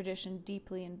feminist tradition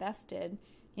deeply invested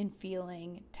in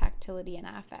feeling, tactility, and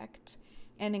affect,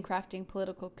 and in crafting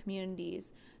political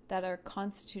communities that are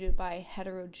constituted by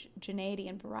heterogeneity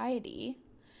and variety,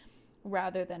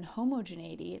 rather than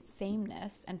homogeneity,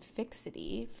 sameness, and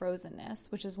fixity,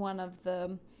 frozenness, which is one of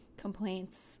the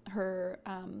complaints, her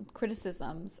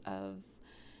criticisms of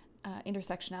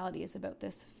intersectionality is about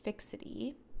this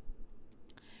fixity,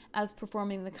 as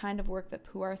performing the kind of work that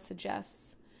Puar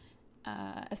suggests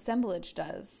assemblage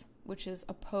does, which is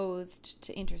opposed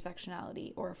to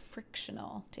intersectionality or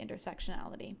frictional to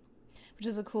intersectionality, which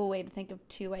is a cool way to think of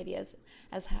two ideas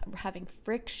as having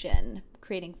friction,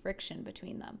 creating friction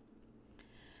between them.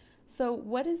 So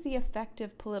what is the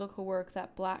effective political work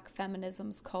that Black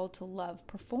feminism's call to love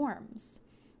performs?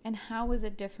 And how is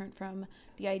it different from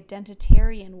the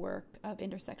identitarian work of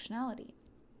intersectionality?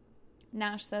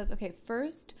 Nash says, okay,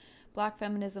 first, Black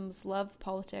feminism's love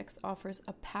politics offers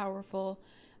a powerful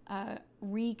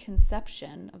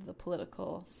reconception of the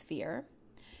political sphere.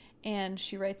 And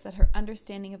she writes that her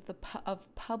understanding of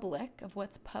of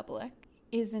what's public,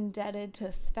 is indebted to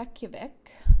Svekovic,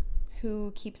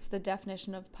 who keeps the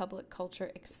definition of public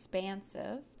culture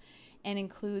expansive and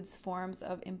includes forms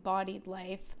of embodied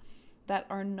life that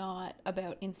are not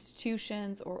about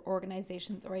institutions or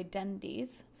organizations or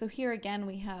identities. So here again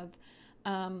we have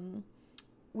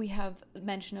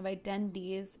mention of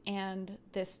identities and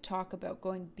this talk about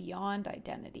going beyond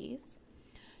identities.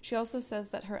 She also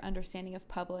says that her understanding of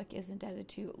public is indebted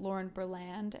to Lauren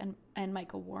Berland and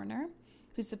Michael Warner,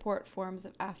 who support forms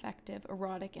of affective,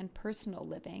 erotic, and personal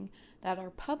living that are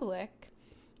public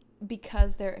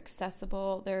because they're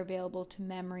accessible, they're available to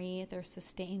memory, they're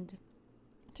sustained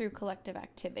through collective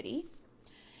activity.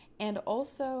 And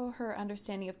also her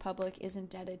understanding of public is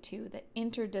indebted to the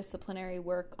interdisciplinary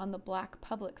work on the Black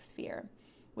public sphere,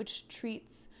 which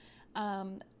treats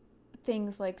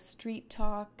things like street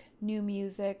talk, new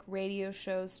music, radio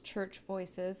shows, church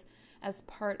voices as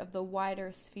part of the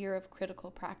wider sphere of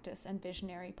critical practice and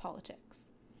visionary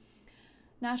politics.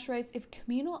 Nash writes, if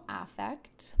communal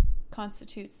affect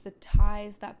constitutes the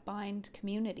ties that bind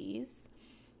communities,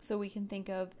 so we can think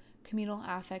of communal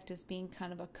affect as being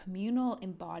kind of a communal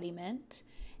embodiment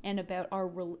and about our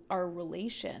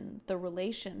relation, the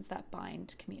relations that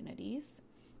bind communities,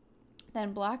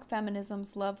 then Black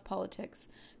feminism's love politics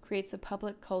creates a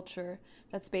public culture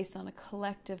that's based on a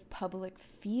collective public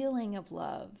feeling of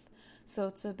love. So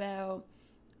it's about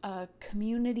a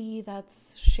community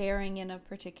that's sharing in a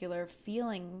particular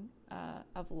feeling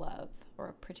of love or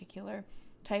a particular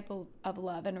type of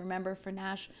love. And remember, for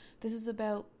Nash, this is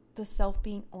about the self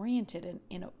being oriented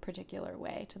in a particular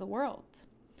way to the world.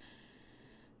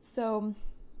 So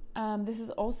this is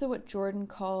also what Jordan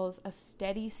calls a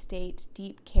steady state,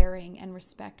 deep caring and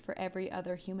respect for every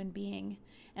other human being,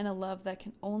 and a love that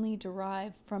can only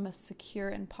derive from a secure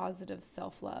and positive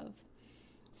self-love.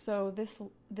 So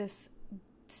this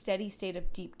steady state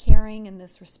of deep caring and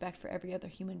this respect for every other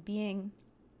human being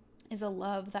is a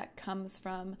love that comes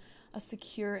from a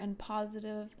secure and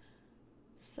positive,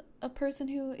 a person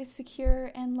who is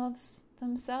secure and loves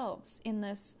themselves in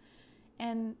this.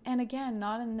 And again,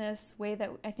 not in this way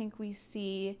that I think we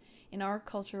see in our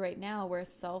culture right now, where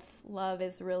self-love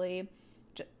is really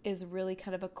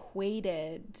kind of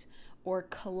equated or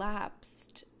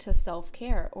collapsed to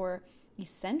self-care or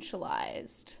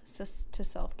essentialized to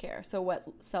self-care. So what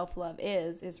self-love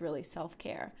is really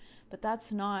self-care. But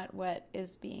that's not what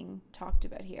is being talked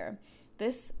about here.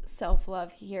 This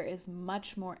self-love here is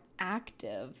much more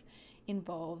active,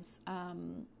 involves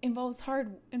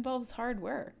hard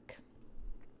work.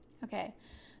 Okay,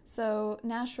 so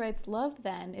Nash writes, love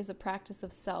then is a practice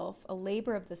of self, a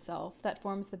labor of the self that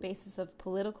forms the basis of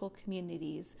political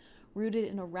communities rooted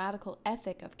in a radical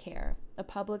ethic of care, a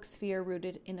public sphere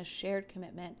rooted in a shared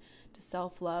commitment to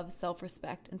self-love,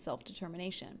 self-respect, and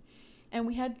self-determination. And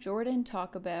we had Jordan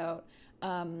talk about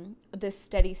this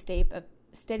steady state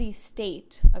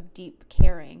of deep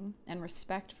caring and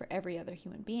respect for every other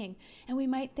human being. And we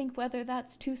might think whether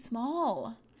that's too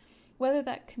small, whether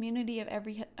that community of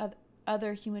every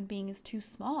other human being is too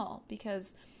small,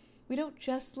 because we don't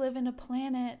just live in a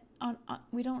planet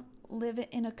we don't live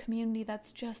in a community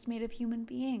that's just made of human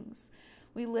beings.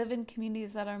 We live in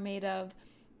communities that are made of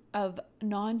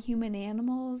non-human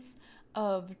animals,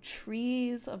 of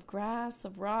trees, of grass,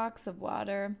 of rocks, of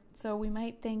water. So we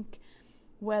might think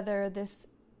whether there's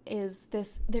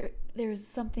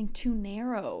something too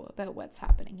narrow about what's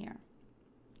happening here.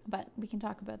 But we can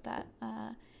talk about that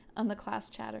on the class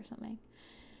chat or something.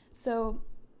 So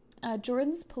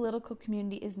Jordan's political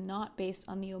community is not based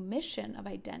on the omission of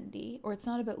identity, or it's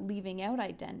not about leaving out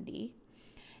identity,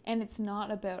 and it's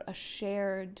not about a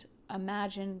shared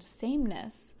imagined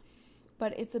sameness,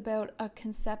 but it's about a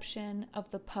conception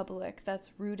of the public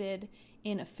that's rooted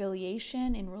in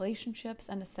affiliation, in relationships,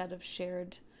 and a set of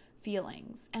shared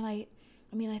feelings. And I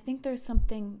think there's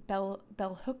something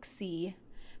bell hooksy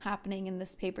happening in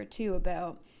this paper too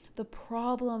about the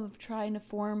problem of trying to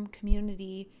form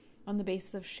community on the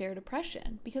basis of shared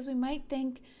oppression, because we might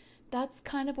think that's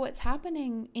kind of what's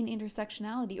happening in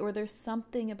intersectionality, or there's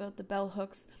something about the bell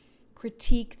hooks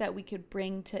critique that we could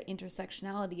bring to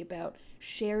intersectionality about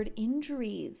shared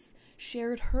injuries,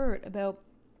 shared hurt, about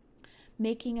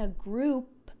making a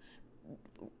group,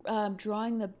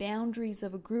 drawing the boundaries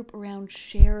of a group around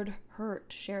shared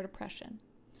hurt, shared oppression.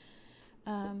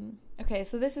 Okay,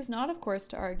 so this is not, of course,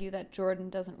 to argue that Jordan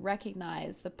doesn't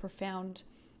recognize the profound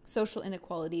social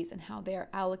inequalities and how they are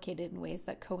allocated in ways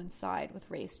that coincide with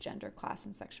race, gender, class,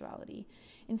 and sexuality.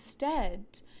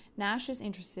 Instead, Nash is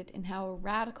interested in how a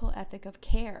radical ethic of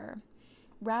care,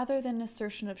 rather than an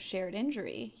assertion of shared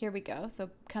injury, here we go, so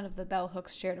kind of the bell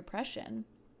hooks shared oppression,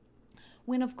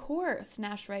 When, of course,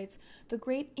 Nash writes, the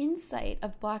great insight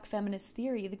of Black feminist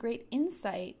theory, the great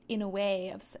insight, in a way,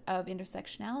 of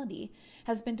intersectionality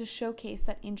has been to showcase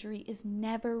that injury is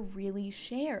never really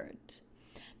shared,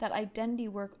 that identity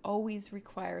work always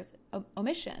requires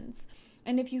omissions.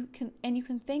 And you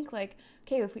can think like,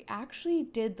 okay, if we actually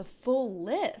did the full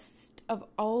list of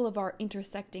all of our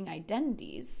intersecting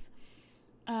identities,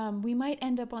 we might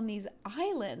end up on these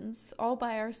islands all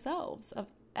by ourselves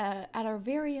at our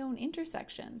very own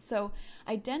intersection. So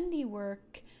identity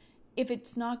work, if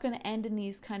it's not going to end in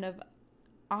these kind of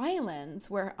islands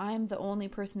where I'm the only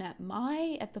person at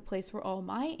the place where all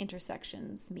my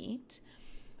intersections meet,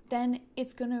 then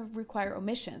it's going to require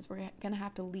omissions. We're going to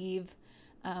have to leave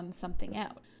something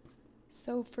out.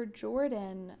 So for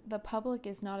Jordan, the public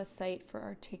is not a site for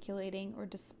articulating or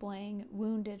displaying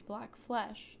wounded Black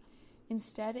flesh.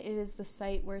 Instead, it is the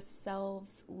site where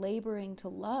selves laboring to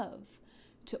love,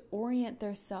 to orient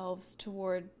themselves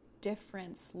toward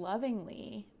difference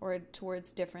lovingly, or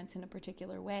towards difference in a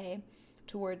particular way,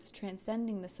 towards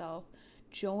transcending the self,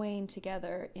 join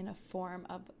together in a form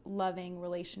of loving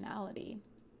relationality.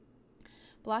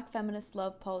 Black feminist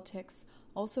love politics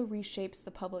also reshapes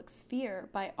the public sphere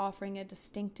by offering a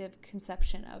distinctive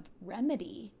conception of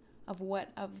remedy, of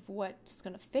what's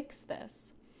going to fix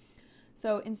this.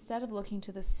 So instead of looking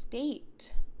to the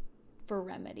state for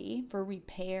remedy, for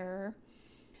repair,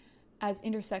 as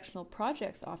intersectional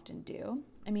projects often do.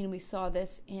 I mean, we saw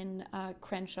this in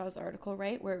Crenshaw's article,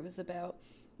 right, where it was about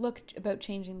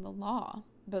changing the law,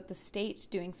 about the state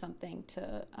doing something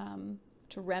to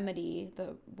remedy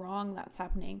the wrong that's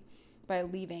happening by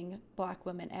leaving Black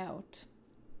women out.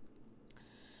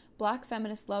 Black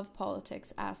feminist love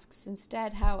politics asks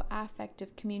instead how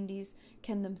affective communities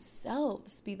can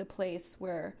themselves be the place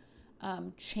where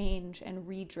change and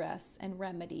redress and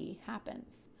remedy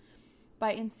happens.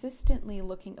 By insistently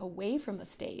looking away from the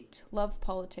state, love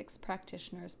politics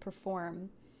practitioners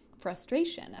perform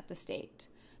frustration at the state.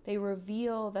 They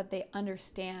reveal that they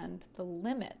understand the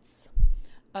limits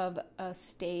of a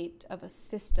state, of a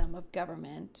system of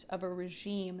government, of a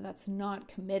regime that's not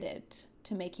committed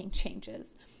to making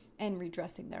changes and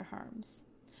redressing their harms.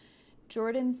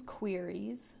 Jordan's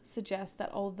queries suggest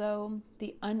that although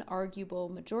the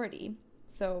unarguable majority,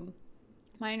 so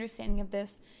my understanding of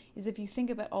this is if you think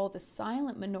about all the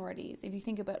silent minorities, if you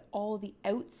think about all the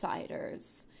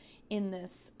outsiders in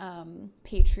this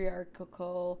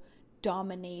patriarchal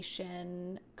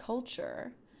domination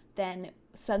culture, then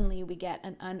suddenly we get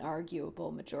an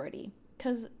unarguable majority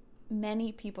because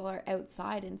many people are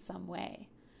outside in some way.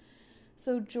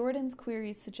 So Jordan's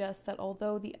queries suggest that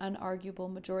although the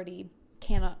unarguable majority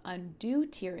cannot undo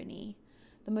tyranny,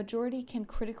 the majority can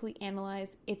critically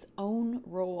analyze its own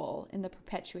role in the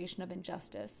perpetuation of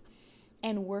injustice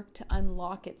and work to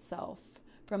unlock itself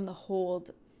from the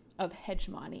hold of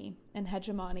hegemony. And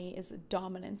hegemony is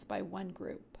dominance by one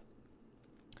group.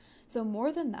 So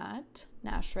more than that,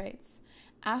 Nash writes,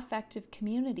 affective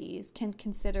communities can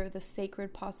consider the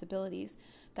sacred possibilities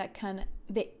that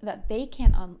they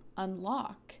can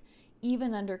unlock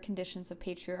even under conditions of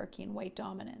patriarchy and white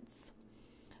dominance.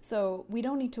 So we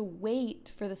don't need to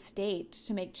wait for the state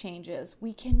to make changes.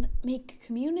 We can make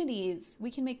communities. We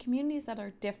can make communities that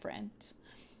are different,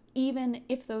 even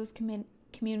if those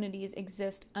communities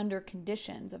exist under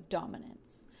conditions of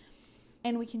dominance.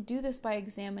 And we can do this by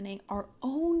examining our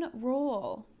own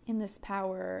role in these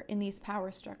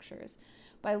power structures,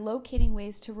 by locating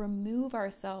ways to remove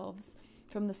ourselves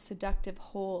from the seductive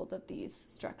hold of these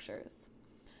structures.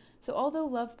 So although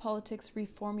love politics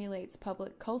reformulates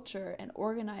public culture and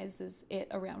organizes it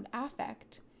around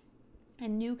affect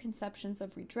and new conceptions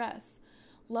of redress,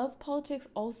 love politics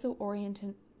also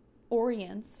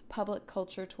orients public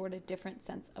culture toward a different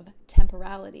sense of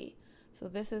temporality. So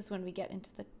this is when we get into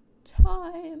the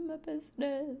time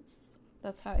business.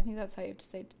 I think that's how you have to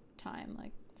say time,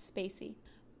 like spacey.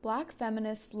 Black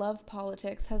feminist love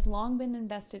politics has long been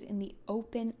invested in the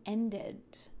open-ended,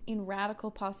 in radical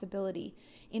possibility,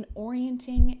 in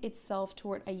orienting itself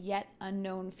toward a yet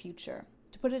unknown future.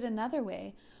 To put it another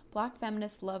way, Black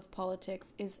feminist love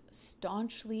politics is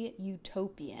staunchly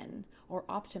utopian or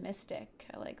optimistic.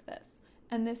 I like this.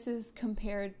 And this is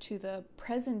compared to the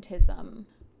presentism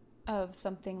of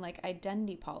something like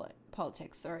identity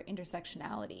politics or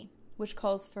intersectionality, which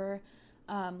calls for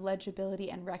legibility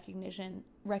and recognition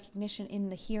in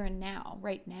the here and now.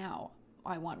 Right now,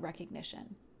 I want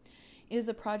recognition. It is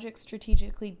a project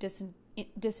strategically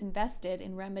disinvested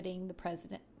in remedying the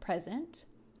present,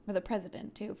 or the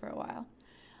president too for a while,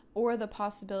 or the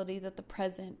possibility that the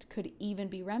present could even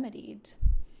be remedied.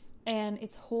 And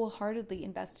it's wholeheartedly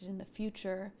invested in the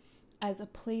future as a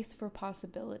place for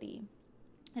possibility.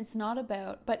 It's not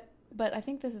about, but I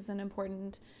think this is an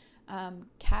important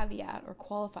caveat or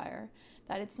qualifier,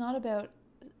 that it's not about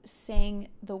saying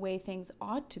the way things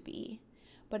ought to be,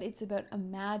 but it's about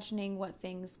imagining what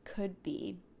things could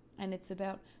be. And it's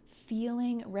about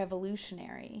feeling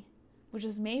revolutionary, which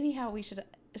is maybe how we should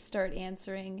start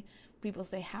answering. People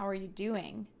say, "How are you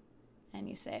doing?" And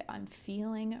you say, "I'm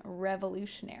feeling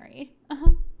revolutionary."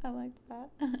 I like that.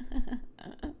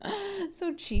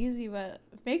 So cheesy, but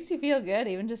it makes you feel good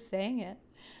even just saying it.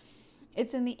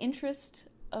 It's in the interest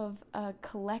of a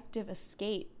collective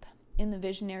escape, in the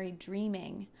visionary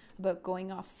dreaming about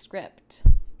going off script.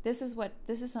 This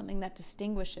is something that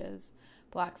distinguishes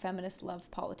Black feminist love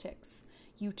politics,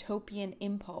 utopian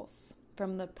impulse,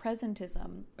 from the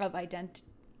presentism of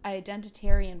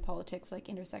identitarian politics like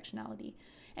intersectionality.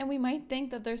 And we might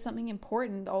think that there's something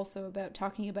important also about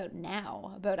talking about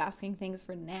now, about asking things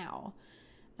for now.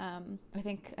 I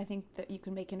think that you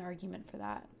can make an argument for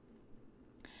that.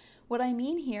 What I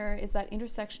mean here is that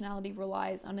intersectionality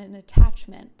relies on an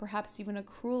attachment, perhaps even a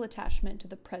cruel attachment, to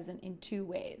the present in two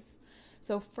ways.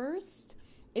 So first,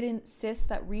 it insists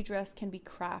that redress can be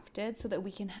crafted so that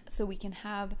we can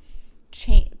have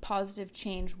positive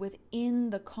change within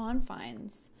the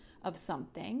confines of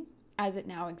something as it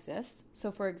now exists.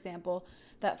 So for example,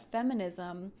 that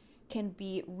feminism can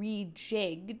be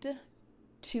rejigged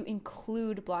to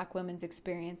include Black women's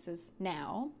experiences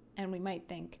now. And we might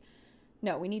think,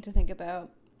 no, we need to think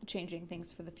about changing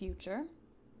things for the future.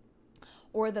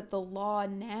 Or that the law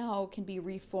now can be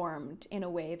reformed in a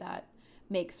way that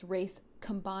makes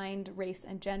combined race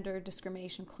and gender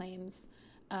discrimination claims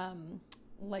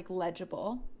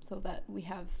legible, so that we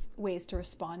have ways to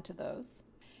respond to those.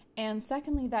 And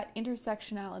secondly, that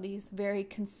intersectionality's very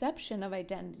conception of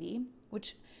identity,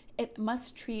 which it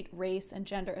must treat race and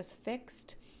gender as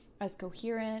fixed, as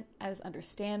coherent, as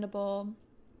understandable,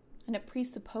 and it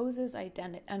presupposes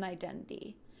an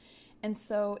identity. And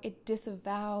so it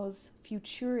disavows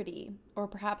futurity, or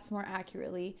perhaps more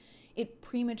accurately, it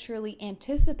prematurely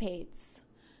anticipates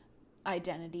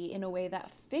identity in a way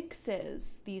that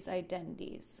fixes these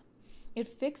identities. It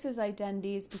fixes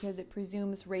identities because it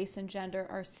presumes race and gender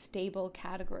are stable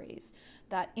categories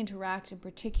that interact in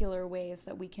particular ways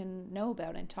that we can know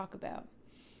about and talk about.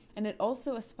 And it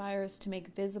also aspires to make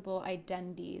visible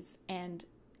identities and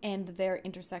their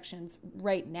intersections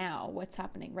right now, what's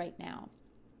happening right now.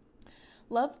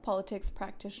 Love politics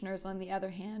practitioners, on the other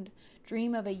hand,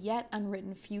 dream of a yet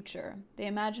unwritten future. They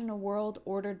imagine a world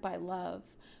ordered by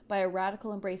love, by a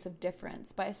radical embrace of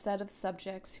difference, by a set of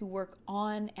subjects who work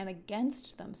on and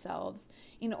against themselves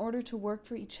in order to work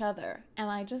for each other. And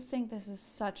I just think this is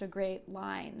such a great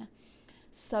line.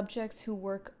 Subjects who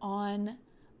work on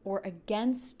or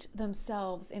against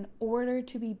themselves in order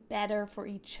to be better for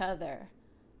each other.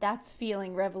 That's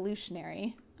feeling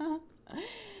revolutionary.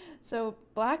 So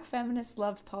Black feminist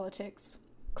love politics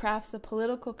crafts a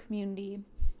political community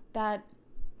that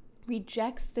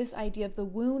rejects this idea of the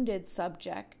wounded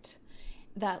subject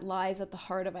that lies at the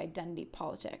heart of identity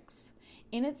politics.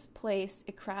 In its place,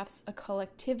 it crafts a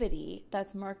collectivity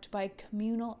that's marked by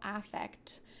communal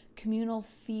affect, communal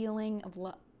feeling of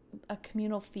a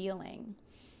communal feeling,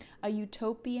 a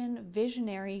utopian,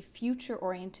 visionary,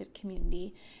 future-oriented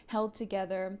community held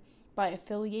together by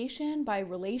affiliation, by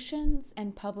relations,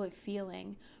 and public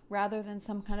feeling, rather than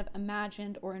some kind of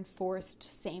imagined or enforced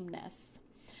sameness.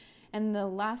 And the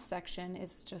last section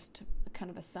is just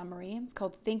kind of a summary. It's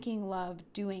called Thinking Love,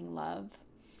 Doing Love.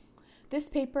 This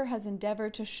paper has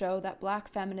endeavored to show that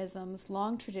Black feminism's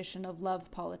long tradition of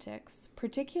love politics,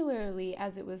 particularly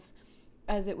as it was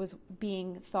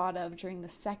being thought of during the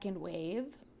second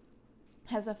wave,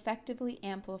 has effectively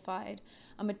amplified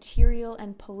a material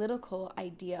and political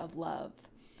idea of love.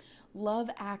 Love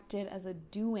acted as a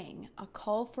doing, a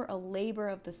call for a labor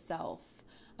of the self,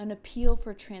 an appeal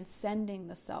for transcending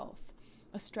the self,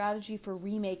 a strategy for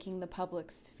remaking the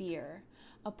public sphere,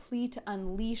 a plea to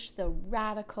unleash the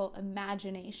radical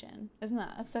imagination. Isn't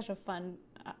that? That's such a fun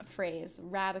phrase,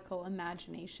 radical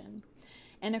imagination.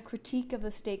 And a critique of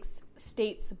the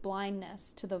state's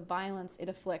blindness to the violence it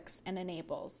afflicts and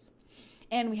enables.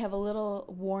 And we have a little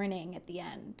warning at the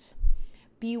end.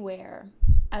 Beware.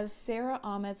 As Sarah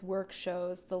Ahmed's work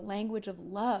shows, the language of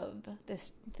love,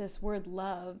 this word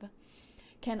love,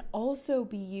 can also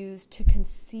be used to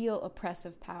conceal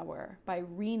oppressive power by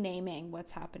renaming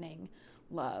what's happening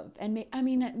love. And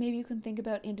maybe you can think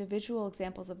about individual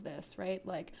examples of this, right?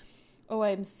 Like, oh,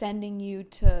 I'm sending you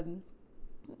to,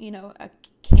 a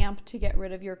camp to get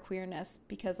rid of your queerness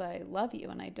because I love you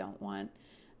and I don't want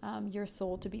your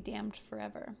soul to be damned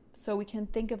forever. So we can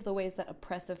think of the ways that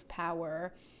oppressive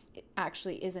power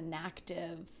actually is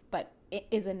inactive, but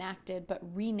is enacted, but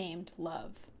renamed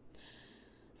love.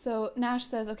 So Nash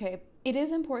says, okay, it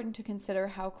is important to consider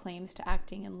how claims to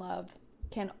acting in love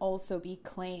can also be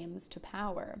claims to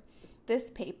power. This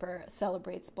paper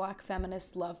celebrates Black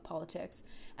feminist love politics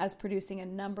as producing a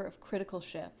number of critical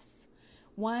shifts.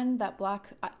 One, that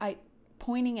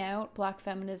pointing out Black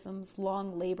feminism's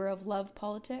long labor of love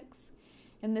politics,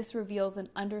 and this reveals an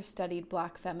understudied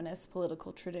Black feminist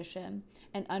political tradition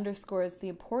and underscores the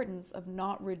importance of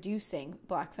not reducing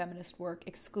Black feminist work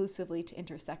exclusively to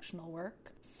intersectional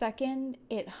work. Second,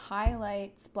 it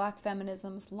highlights Black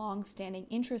feminism's long-standing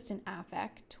interest in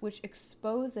affect, which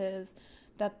exposes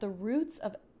that the roots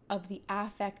of the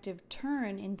affective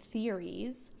turn in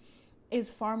theories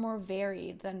is far more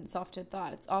varied than it's often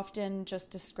thought. It's often just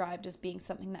described as being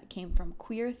something that came from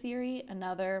queer theory,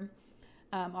 another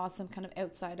awesome kind of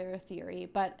outsider theory.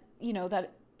 But,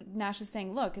 that Nash is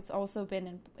saying, look, it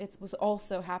was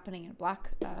also happening in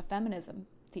Black feminism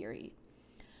theory.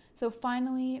 So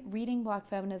finally, reading Black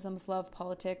feminism's love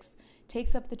politics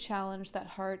takes up the challenge that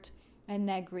Hart and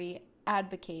Negri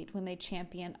advocate when they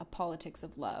champion a politics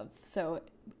of love. So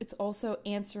it's also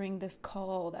answering this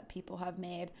call that people have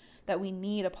made that we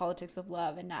need a politics of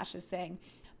love. And Nash is saying,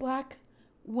 Black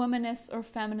womanists or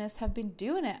feminists have been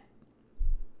doing it.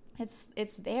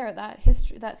 It's there, that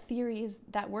history, that theory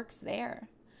that works there.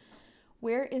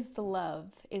 Where is the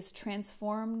Love is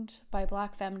transformed by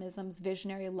Black feminism's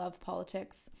visionary love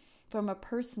politics from a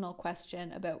personal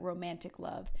question about romantic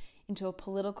love into a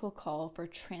political call for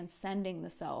transcending the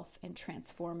self and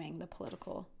transforming the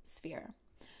political sphere.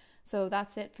 So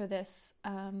that's it for this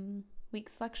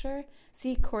week's lecture.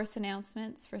 See course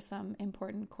announcements for some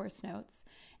important course notes,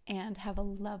 and have a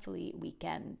lovely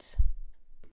weekend.